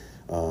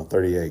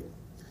 38.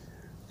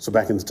 So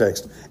back in the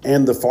text.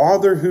 And the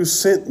Father who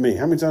sent me.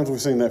 How many times have we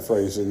seen that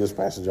phrase in this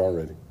passage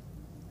already?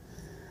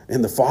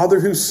 And the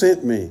Father who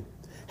sent me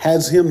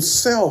has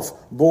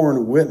himself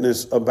borne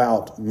witness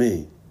about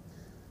me.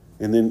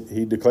 And then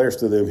he declares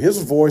to them,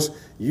 his voice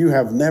you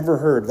have never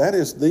heard. That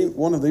is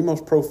one of the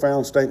most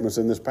profound statements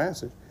in this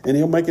passage. And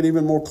he'll make it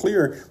even more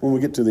clear when we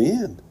get to the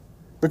end.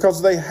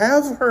 Because they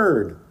have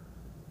heard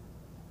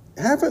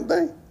haven't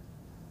they?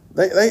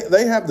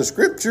 They have the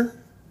scripture.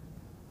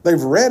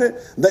 They've read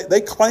it.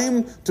 They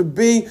claim to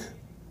be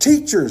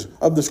teachers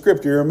of the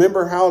scripture. You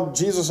remember how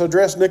Jesus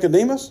addressed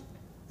Nicodemus?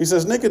 He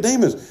says,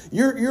 Nicodemus,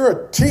 you're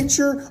a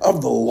teacher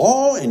of the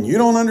law and you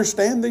don't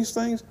understand these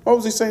things? What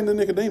was he saying to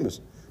Nicodemus?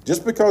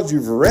 Just because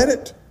you've read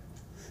it,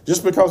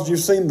 just because you've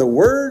seen the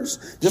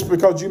words, just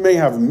because you may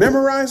have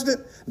memorized it,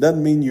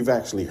 doesn't mean you've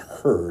actually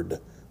heard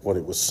what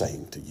it was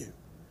saying to you.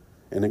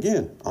 And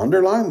again,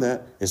 underline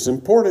that. It's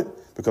important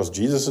because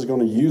Jesus is going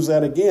to use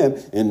that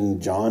again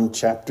in John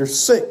chapter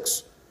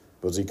 6.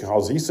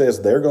 Because he says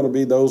they're going to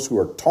be those who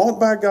are taught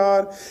by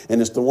God,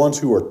 and it's the ones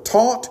who are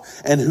taught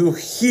and who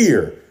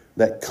hear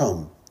that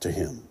come to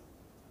him.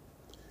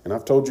 And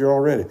I've told you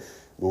already,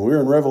 when we're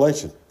in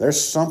Revelation,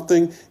 there's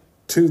something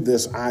to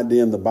this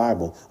idea in the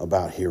Bible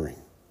about hearing.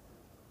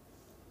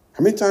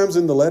 How many times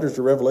in the letters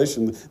to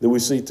Revelation that we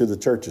see to the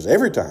churches?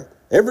 Every time.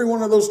 Every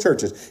one of those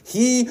churches.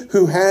 He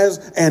who has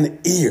an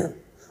ear,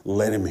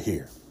 let him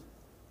hear.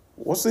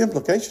 What's the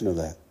implication of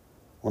that?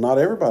 Well, not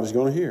everybody's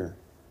going to hear.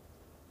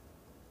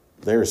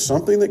 There is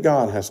something that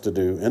God has to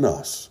do in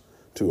us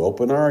to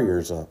open our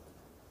ears up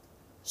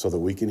so that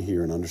we can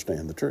hear and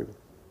understand the truth.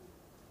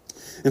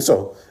 And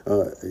so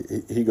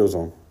he goes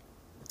on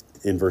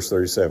in verse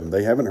 37.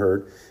 They haven't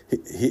heard.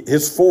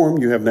 His form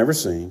you have never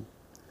seen.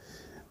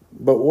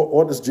 But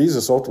what does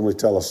Jesus ultimately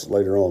tell us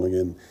later on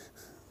again?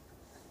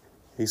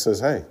 He says,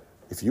 hey,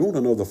 if you want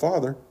to know the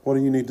Father, what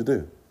do you need to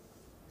do?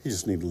 You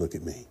just need to look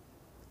at me.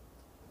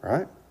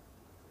 Right?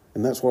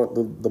 And that's what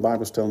the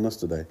Bible's telling us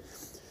today.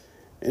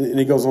 And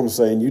he goes on to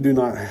say, and you do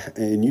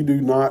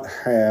not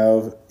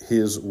have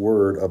his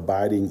word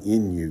abiding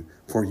in you,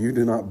 for you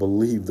do not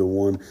believe the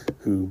one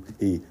who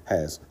he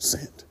has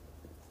sent.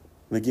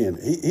 And again,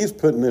 he's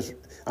putting this,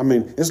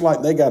 it's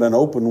like they got an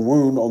open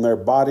wound on their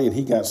body and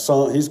he's got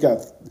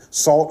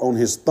salt on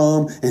his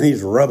thumb and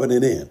he's rubbing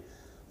it in.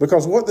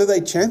 Because what do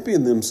they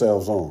champion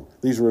themselves on?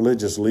 These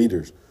religious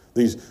leaders,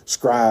 these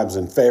scribes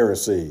and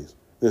Pharisees,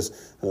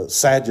 this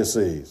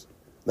Sadducees.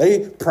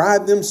 They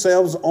pride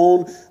themselves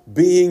on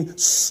being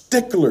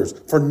sticklers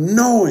for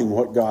knowing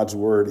what God's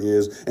word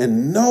is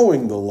and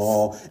knowing the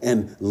law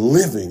and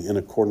living in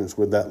accordance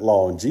with that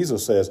law. And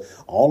Jesus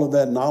says, all of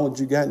that knowledge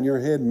you got in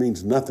your head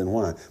means nothing.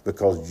 Why?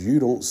 Because you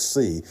don't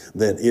see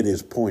that it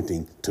is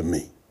pointing to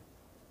me.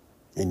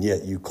 And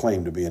yet you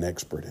claim to be an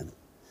expert in it.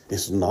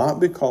 It's not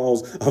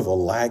because of a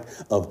lack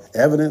of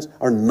evidence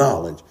or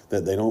knowledge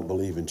that they don't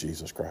believe in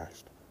Jesus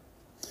Christ.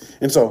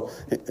 And so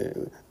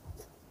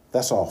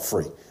that's all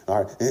free.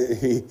 All right.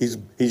 He's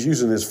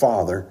using his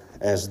Father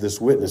as this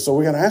witness. So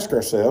we got to ask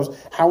ourselves,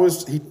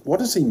 what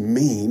does he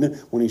mean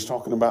when he's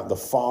talking about the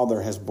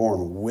Father has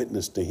borne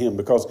witness to him?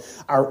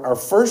 Because our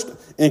first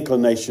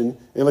inclination,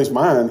 at least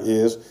mine,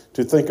 is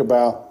to think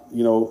about,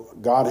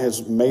 God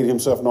has made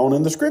himself known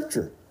in the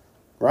scripture,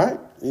 right?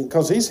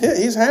 Because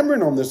he's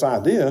hammering on this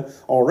idea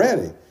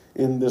already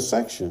in this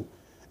section.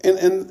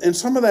 And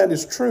some of that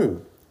is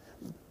true.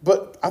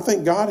 But I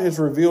think God has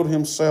revealed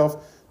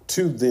himself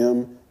to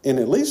them in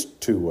at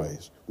least two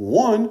ways.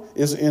 One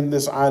is in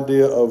this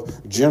idea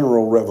of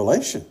general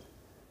revelation.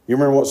 You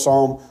remember what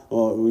Psalm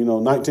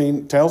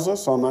 19 tells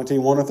us? Psalm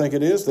 19:1, I think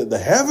it is, that the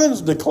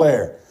heavens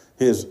declare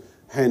his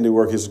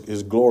handiwork,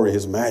 his glory,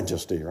 his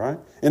majesty, right?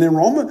 And in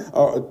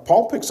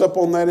Paul picks up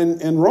on that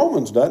in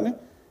Romans, doesn't he?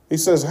 He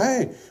says,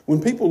 hey,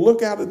 when people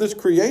look out at this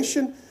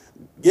creation,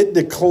 it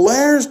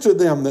declares to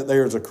them that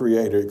there is a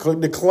creator. It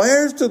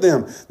declares to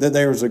them that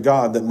there is a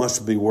God that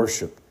must be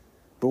worshipped.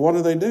 But what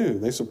do?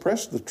 They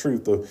suppress the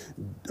truth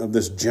of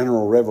this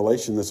general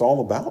revelation that's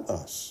all about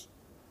us.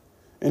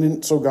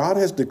 So God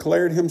has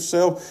declared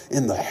himself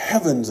in the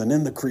heavens and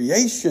in the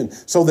creation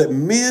so that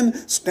men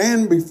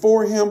stand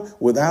before him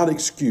without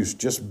excuse,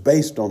 just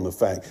based on the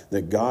fact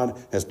that God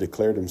has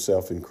declared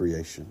himself in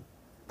creation.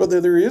 But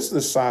there is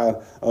this side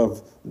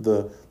of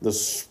the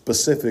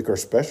specific or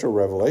special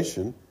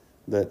revelation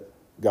that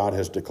God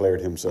has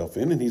declared himself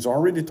in, and he's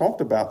already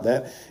talked about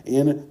that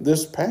in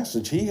this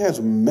passage. He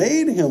has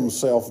made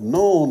himself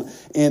known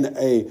in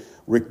a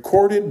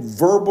recorded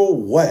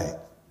verbal way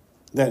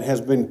that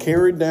has been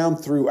carried down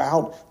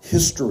throughout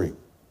history.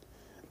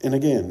 And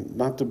again,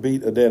 not to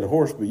beat a dead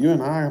horse, but you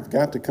and I have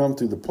got to come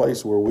to the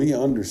place where we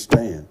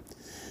understand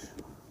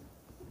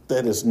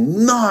that it's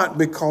not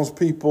because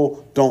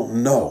people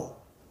don't know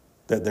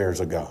that there's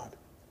a God.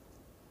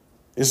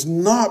 It's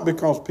not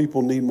because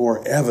people need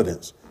more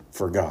evidence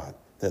for God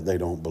that they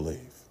don't believe.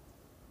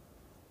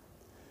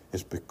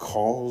 It's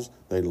because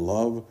they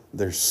love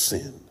their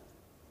sin.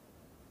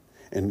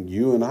 And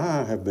you and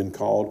I have been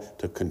called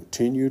to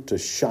continue to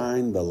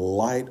shine the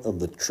light of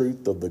the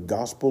truth of the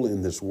gospel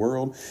in this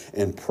world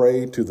and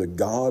pray to the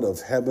God of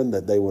heaven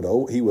that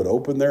he would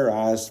open their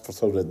eyes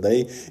so that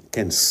they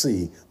can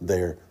see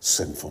their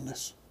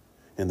sinfulness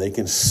and they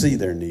can see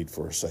their need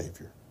for a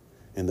Savior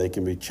and they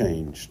can be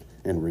changed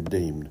and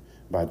redeemed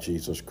by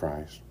Jesus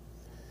Christ.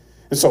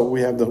 And so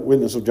we have the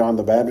witness of John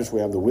the Baptist.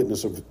 We have the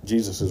witness of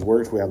Jesus'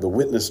 works. We have the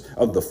witness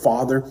of the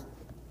Father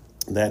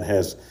that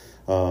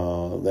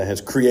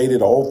has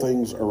created all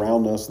things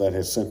around us, that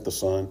has sent the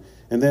Son.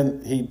 And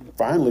then he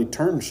finally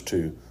turns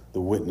to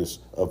the witness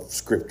of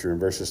Scripture in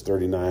verses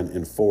 39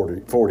 and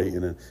 40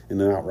 in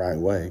an outright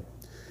way.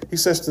 He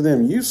says to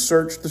them, you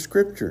search the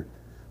Scripture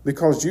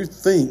because you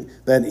think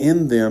that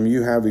in them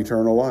you have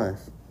eternal life.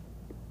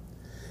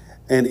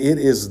 And it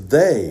is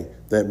they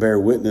that bear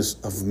witness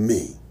of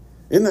me.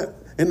 Isn't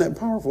that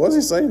powerful? What's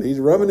he saying? He's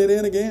rubbing it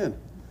in again.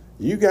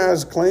 You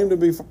guys claim to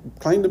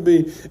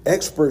be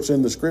experts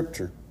in the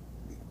Scripture.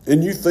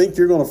 And you think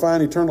you're going to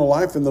find eternal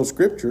life in those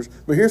Scriptures.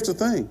 But here's the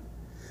thing.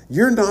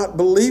 You're not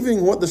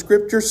believing what the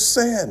Scripture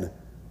said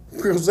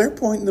because they're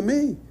pointing to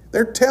me.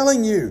 They're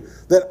telling you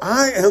that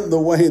I am the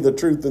way, the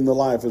truth, and the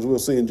life, as we'll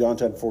see in John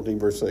chapter 14,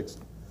 verse 6.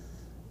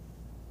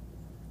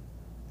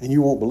 And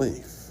you won't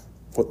believe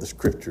what the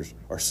Scriptures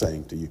are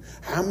saying to you.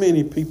 How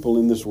many people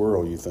in this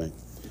world, you think?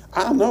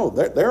 I know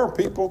there are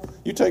people.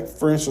 You take,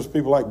 for instance,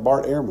 people like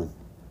Bart Ehrman.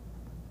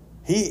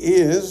 He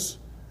is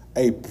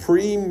a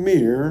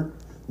premier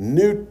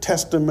New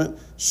Testament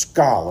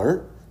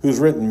scholar who's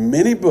written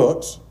many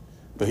books,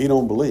 but he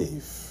don't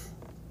believe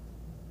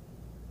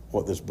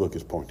what this book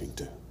is pointing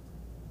to.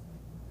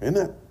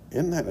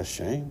 Isn't that a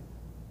shame?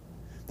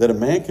 That a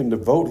man can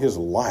devote his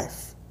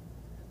life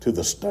to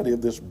the study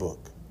of this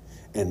book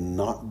and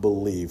not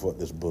believe what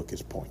this book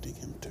is pointing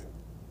him to.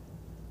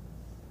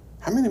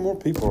 How many more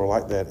people are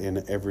like that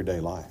in everyday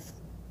life?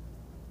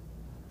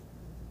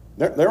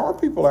 There are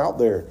people out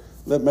there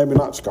that maybe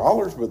not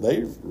scholars, but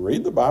they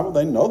read the Bible,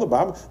 they know the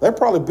Bible. They're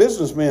probably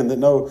businessmen that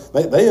know,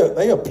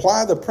 they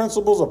apply the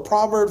principles of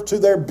Proverbs to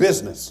their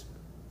business.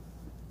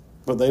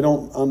 But they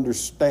don't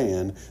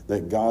understand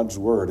that God's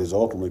Word is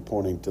ultimately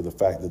pointing to the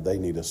fact that they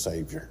need a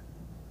Savior.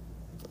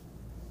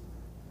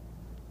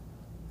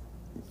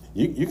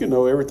 You can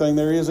know everything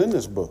there is in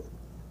this book.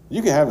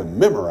 You can have it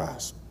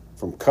memorized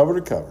from cover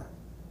to cover,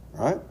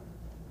 right?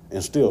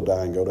 And still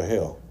die and go to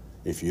hell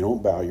if you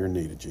don't bow your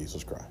knee to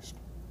Jesus Christ.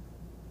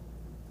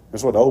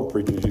 That's what the old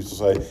preachers used to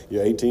say.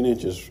 You're 18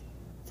 inches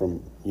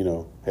from,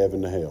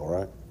 heaven to hell,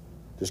 right?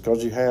 Just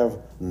because you have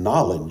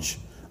knowledge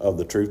of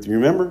the truth. You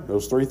remember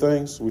those three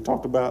things we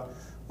talked about?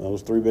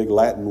 Those three big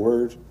Latin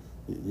words.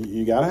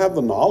 You got to have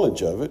the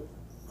knowledge of it,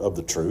 of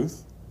the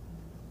truth.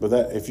 But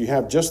that if you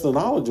have just the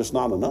knowledge, it's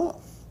not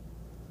enough.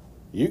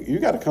 You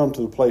got to come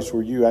to the place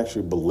where you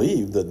actually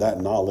believe that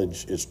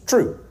knowledge is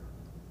true.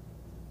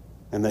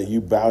 And that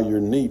you bow your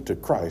knee to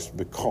Christ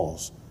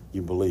because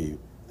you believe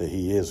that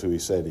he is who he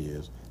said he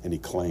is. And he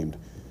claimed,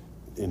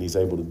 and he's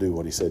able to do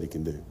what he said he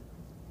can do.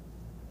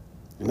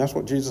 And that's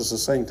what Jesus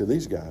is saying to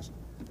these guys.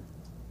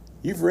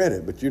 You've read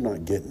it, but you're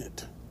not getting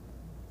it.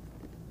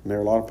 And there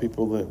are a lot of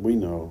people that we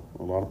know,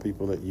 a lot of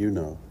people that you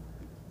know.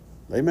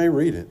 They may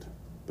read it,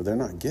 but they're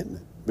not getting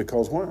it.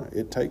 Because why?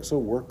 It takes a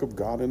work of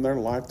God in their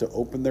life to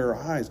open their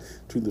eyes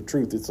to the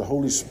truth. It's the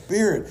Holy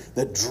Spirit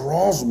that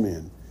draws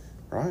men,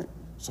 right?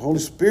 It's the Holy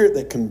Spirit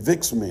that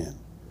convicts men.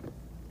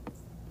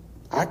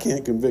 I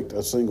can't convict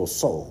a single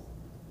soul.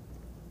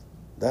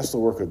 That's the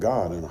work of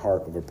God in the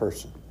heart of a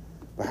person.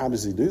 But how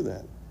does he do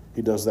that?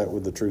 He does that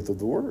with the truth of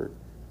the Word.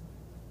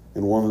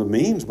 And one of the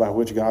means by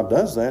which God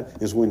does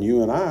that is when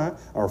you and I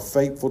are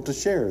faithful to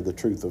share the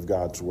truth of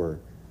God's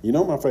Word. You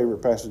know my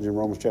favorite passage in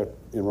Romans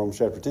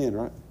chapter 10,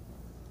 right?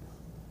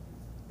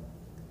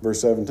 Verse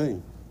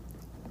 17.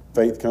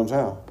 Faith comes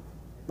how?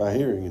 By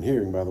hearing, and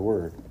hearing by the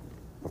word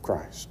of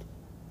Christ.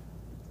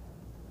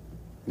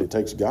 And it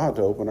takes God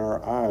to open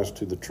our eyes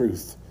to the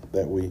truth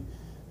that we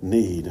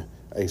need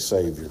a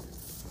Savior.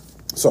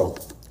 So,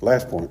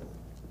 last point.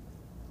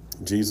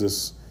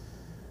 Jesus'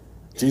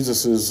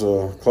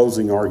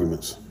 closing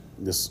arguments.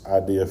 This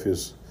idea of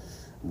his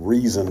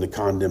reason to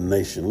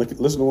condemnation.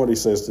 Listen to what he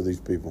says to these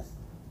people.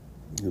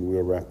 And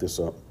we'll wrap this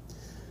up.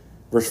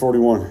 Verse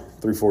 41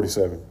 through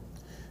 47.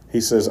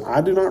 He says,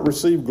 I do not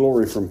receive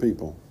glory from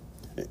people.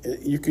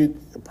 You could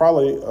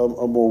probably,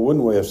 a more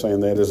wooden way of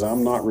saying that is,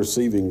 I'm not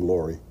receiving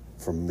glory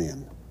from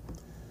men.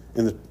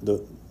 And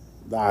the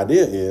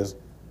idea is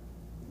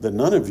that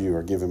none of you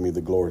are giving me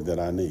the glory that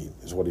I need,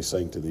 is what he's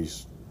saying to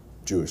these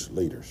Jewish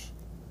leaders.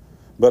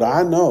 But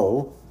I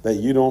know that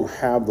you don't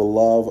have the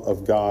love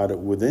of God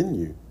within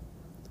you.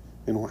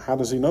 And how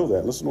does he know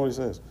that? Listen to what he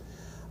says.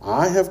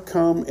 I have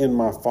come in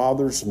my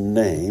Father's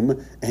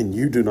name, and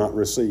you do not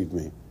receive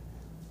me.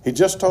 He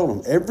just told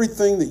them,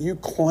 everything that you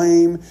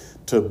claim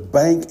to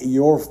bank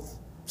your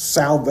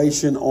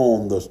salvation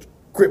on, the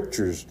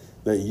Scriptures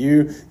that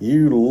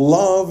you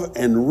love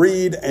and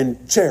read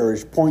and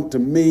cherish, point to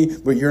me,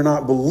 but you're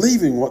not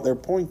believing what they're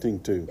pointing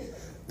to.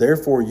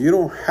 Therefore, you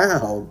don't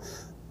have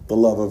the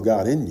love of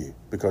God in you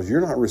because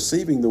you're not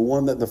receiving the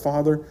one that the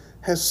Father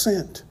has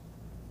sent.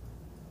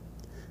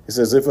 He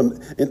says,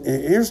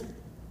 here's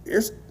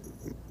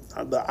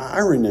the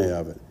irony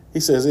of it. He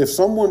says, if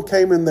someone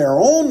came in their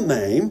own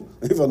name,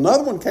 if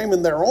another one came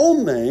in their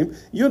own name,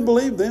 you'd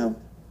believe them.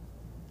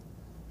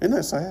 Isn't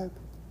that sad?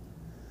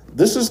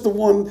 This is the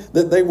one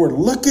that they were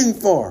looking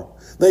for.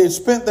 They had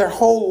spent their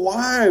whole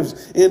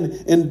lives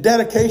in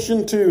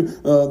dedication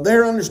to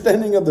their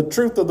understanding of the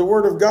truth of the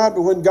Word of God.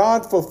 But when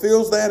God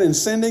fulfills that in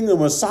sending the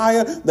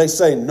Messiah, they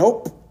say,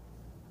 nope,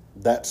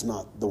 that's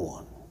not the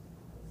one.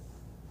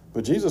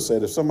 But Jesus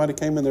said if somebody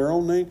came in their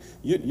own name,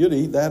 you'd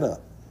eat that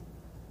up.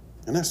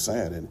 And that's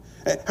sad, isn't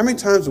it? How many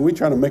times do we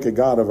try to make a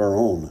God of our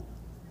own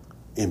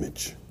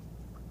image,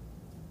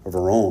 of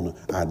our own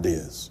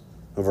ideas,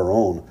 of our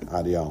own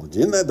ideology?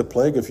 Isn't that the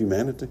plague of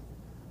humanity?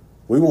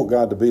 We want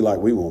God to be like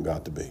we want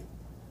God to be,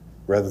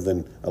 rather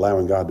than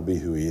allowing God to be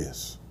who he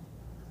is.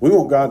 We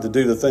want God to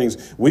do the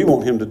things we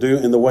want him to do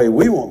in the way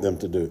we want him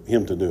to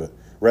do it,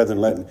 rather than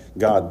letting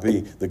God be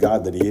the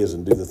God that he is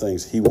and do the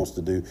things he wants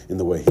to do in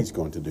the way he's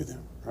going to do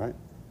them, right?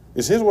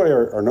 It's his way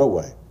or no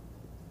way.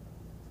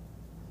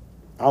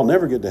 I'll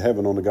never get to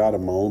heaven on the God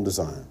of my own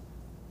design.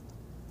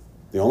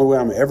 The only way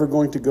I'm ever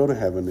going to go to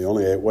heaven, the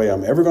only way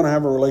I'm ever going to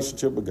have a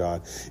relationship with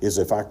God is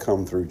if I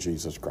come through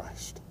Jesus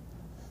Christ.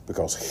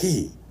 Because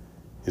he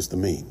is the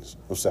means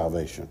of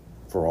salvation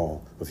for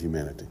all of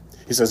humanity.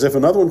 He says, if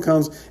another one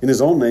comes in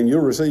his own name,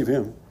 you'll receive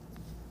him.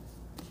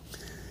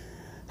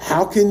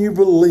 How can you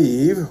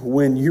believe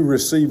when you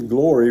receive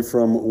glory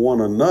from one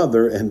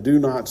another and do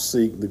not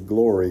seek the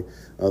glory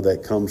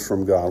that comes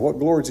from God? What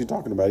glory is he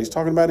talking about? He's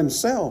talking about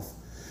himself.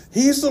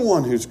 He's the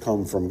one who's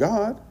come from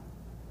God.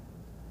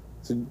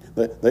 So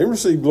they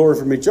receive glory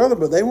from each other,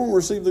 but they won't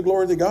receive the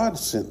glory that God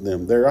sent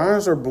them. Their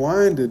eyes are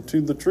blinded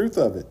to the truth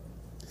of it.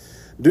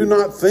 Do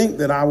not think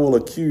that I will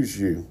accuse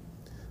you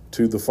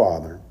to the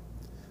Father.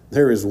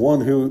 There is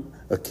one who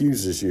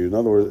accuses you. In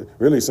other words,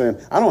 really saying,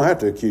 I don't have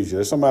to accuse you.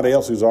 There's somebody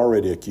else who's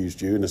already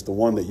accused you, and it's the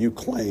one that you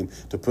claim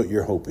to put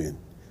your hope in.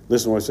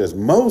 Listen to what it says.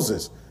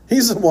 Moses,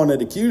 he's the one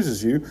that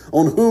accuses you,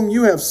 on whom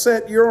you have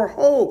set your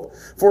hope.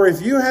 For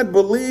if you had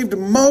believed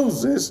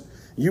Moses,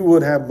 you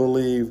would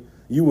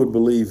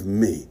believe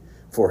me,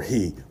 for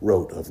he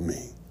wrote of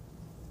me.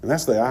 And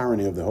that's the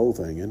irony of the whole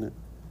thing, isn't it?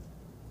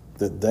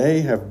 That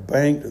they have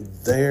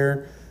banked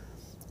their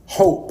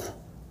hope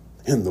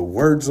in the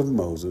words of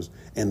Moses,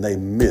 and they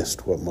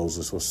missed what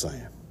Moses was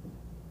saying.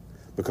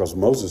 Because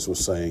Moses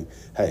was saying,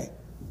 hey,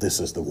 this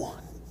is the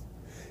one.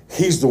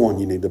 He's the one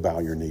you need to bow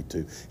your knee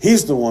to.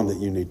 He's the one that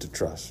you need to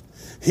trust.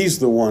 He's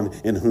the one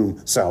in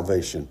whom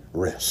salvation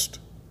rests.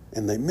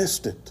 And they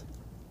missed it.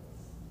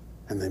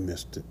 And they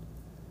missed it.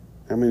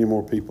 How many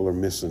more people are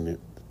missing it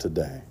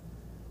today?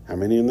 How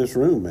many in this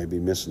room may be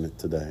missing it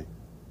today?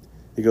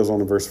 He goes on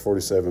to verse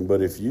 47,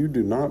 but if you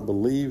do not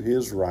believe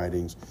his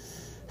writings,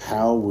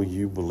 how will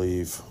you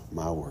believe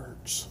my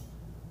words?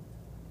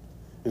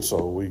 And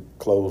so we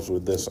close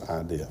with this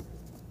idea.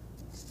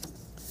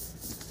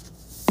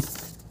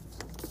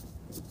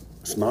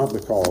 It's not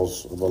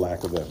because of a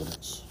lack of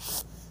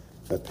evidence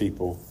that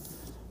people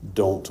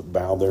don't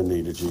bow their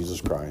knee to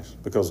Jesus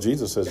Christ, because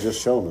Jesus has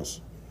just shown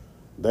us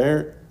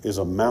there is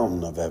a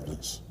mountain of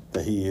evidence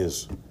that he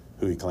is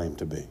who he claimed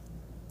to be,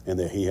 and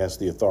that he has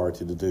the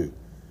authority to do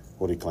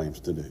what he claims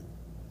to do.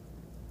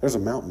 There's a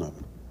mountain of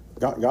it.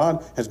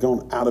 God has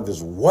gone out of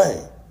his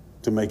way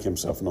to make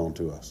himself known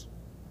to us.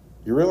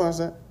 You realize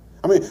that?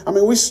 I mean,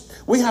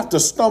 we have to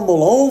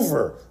stumble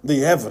over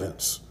the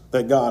evidence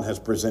that God has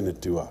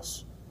presented to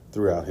us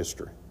throughout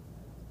history.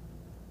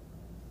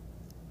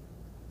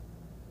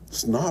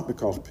 It's not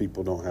because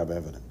people don't have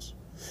evidence.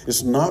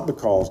 It's not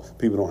because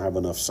people don't have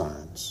enough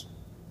signs.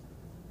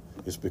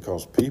 It's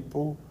because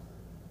people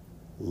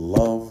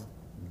love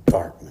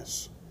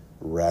darkness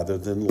rather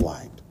than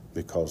light,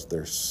 because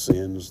their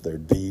sins, their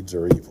deeds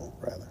are evil,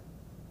 rather.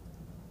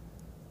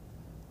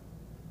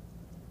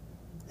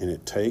 And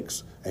it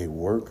takes a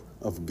work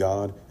of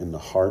God in the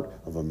heart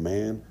of a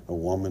man, a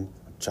woman,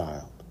 a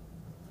child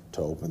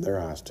to open their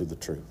eyes to the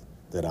truth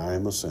that I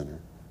am a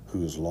sinner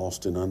who is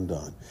lost and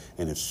undone.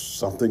 And if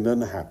something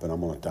doesn't happen,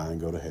 I'm going to die and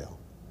go to hell.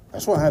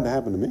 That's what had to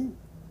happen to me.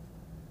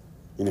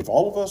 And if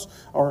all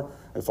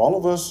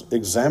of us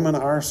examine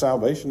our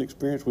salvation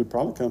experience, we'd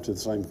probably come to the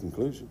same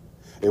conclusion.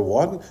 It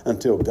wasn't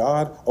until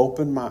God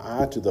opened my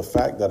eye to the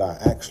fact that I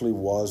actually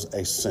was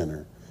a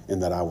sinner,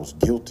 and that I was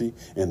guilty,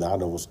 and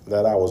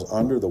that I was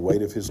under the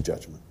weight of his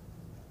judgment.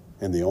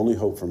 And the only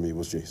hope for me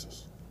was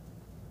Jesus.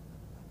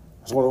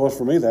 That's what it was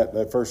for me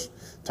that first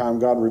time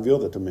God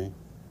revealed it to me.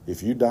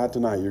 If you die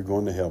tonight, you're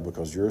going to hell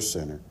because you're a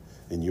sinner,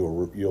 and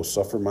you'll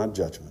suffer my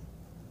judgment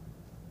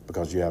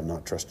because you have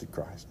not trusted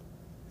Christ.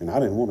 And I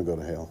didn't want to go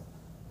to hell.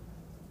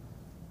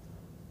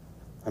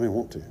 I didn't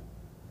want to.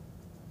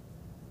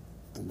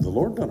 The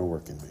Lord done a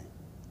work in me.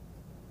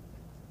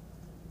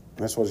 And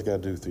that's what he's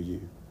got to do through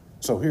you.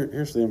 So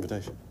here's the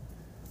invitation.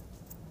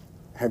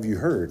 Have you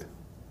heard?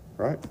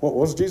 Right? What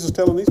was Jesus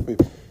telling these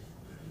people?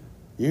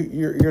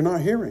 You're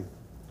not hearing.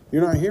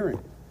 You're not hearing.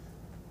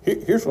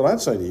 Here's what I'd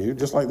say to you,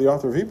 just like the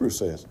author of Hebrews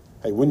says.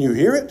 Hey, when you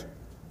hear it,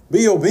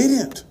 be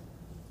obedient.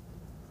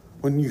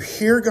 When you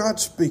hear God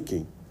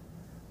speaking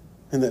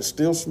in that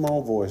still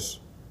small voice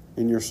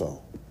in your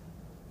soul,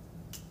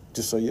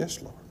 just say,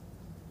 yes, Lord.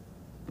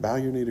 Bow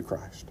your knee to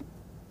Christ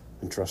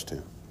and trust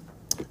him.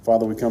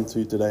 Father, we come to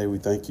you today. We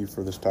thank you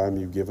for this time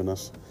you've given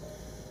us.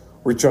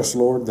 We trust,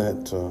 Lord,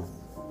 that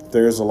if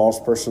there is a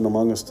lost person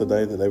among us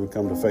today, that they would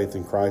come to faith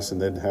in Christ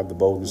and they'd have the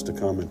boldness to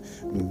come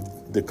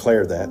and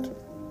declare that.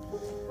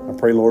 I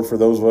pray, Lord, for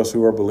those of us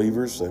who are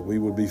believers, that we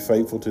would be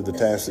faithful to the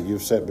task that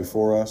you've set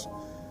before us.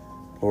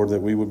 Lord,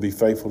 that we would be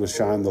faithful to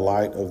shine the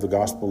light of the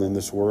gospel in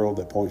this world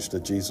that points to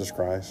Jesus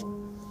Christ.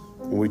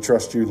 And we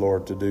trust you,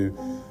 Lord, to do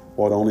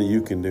what only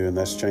you can do, and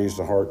that's change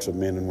the hearts of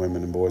men and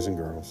women and boys and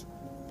girls.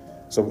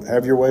 So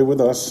have your way with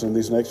us in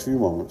these next few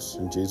moments.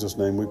 In Jesus'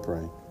 name we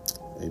pray.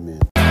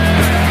 Amen.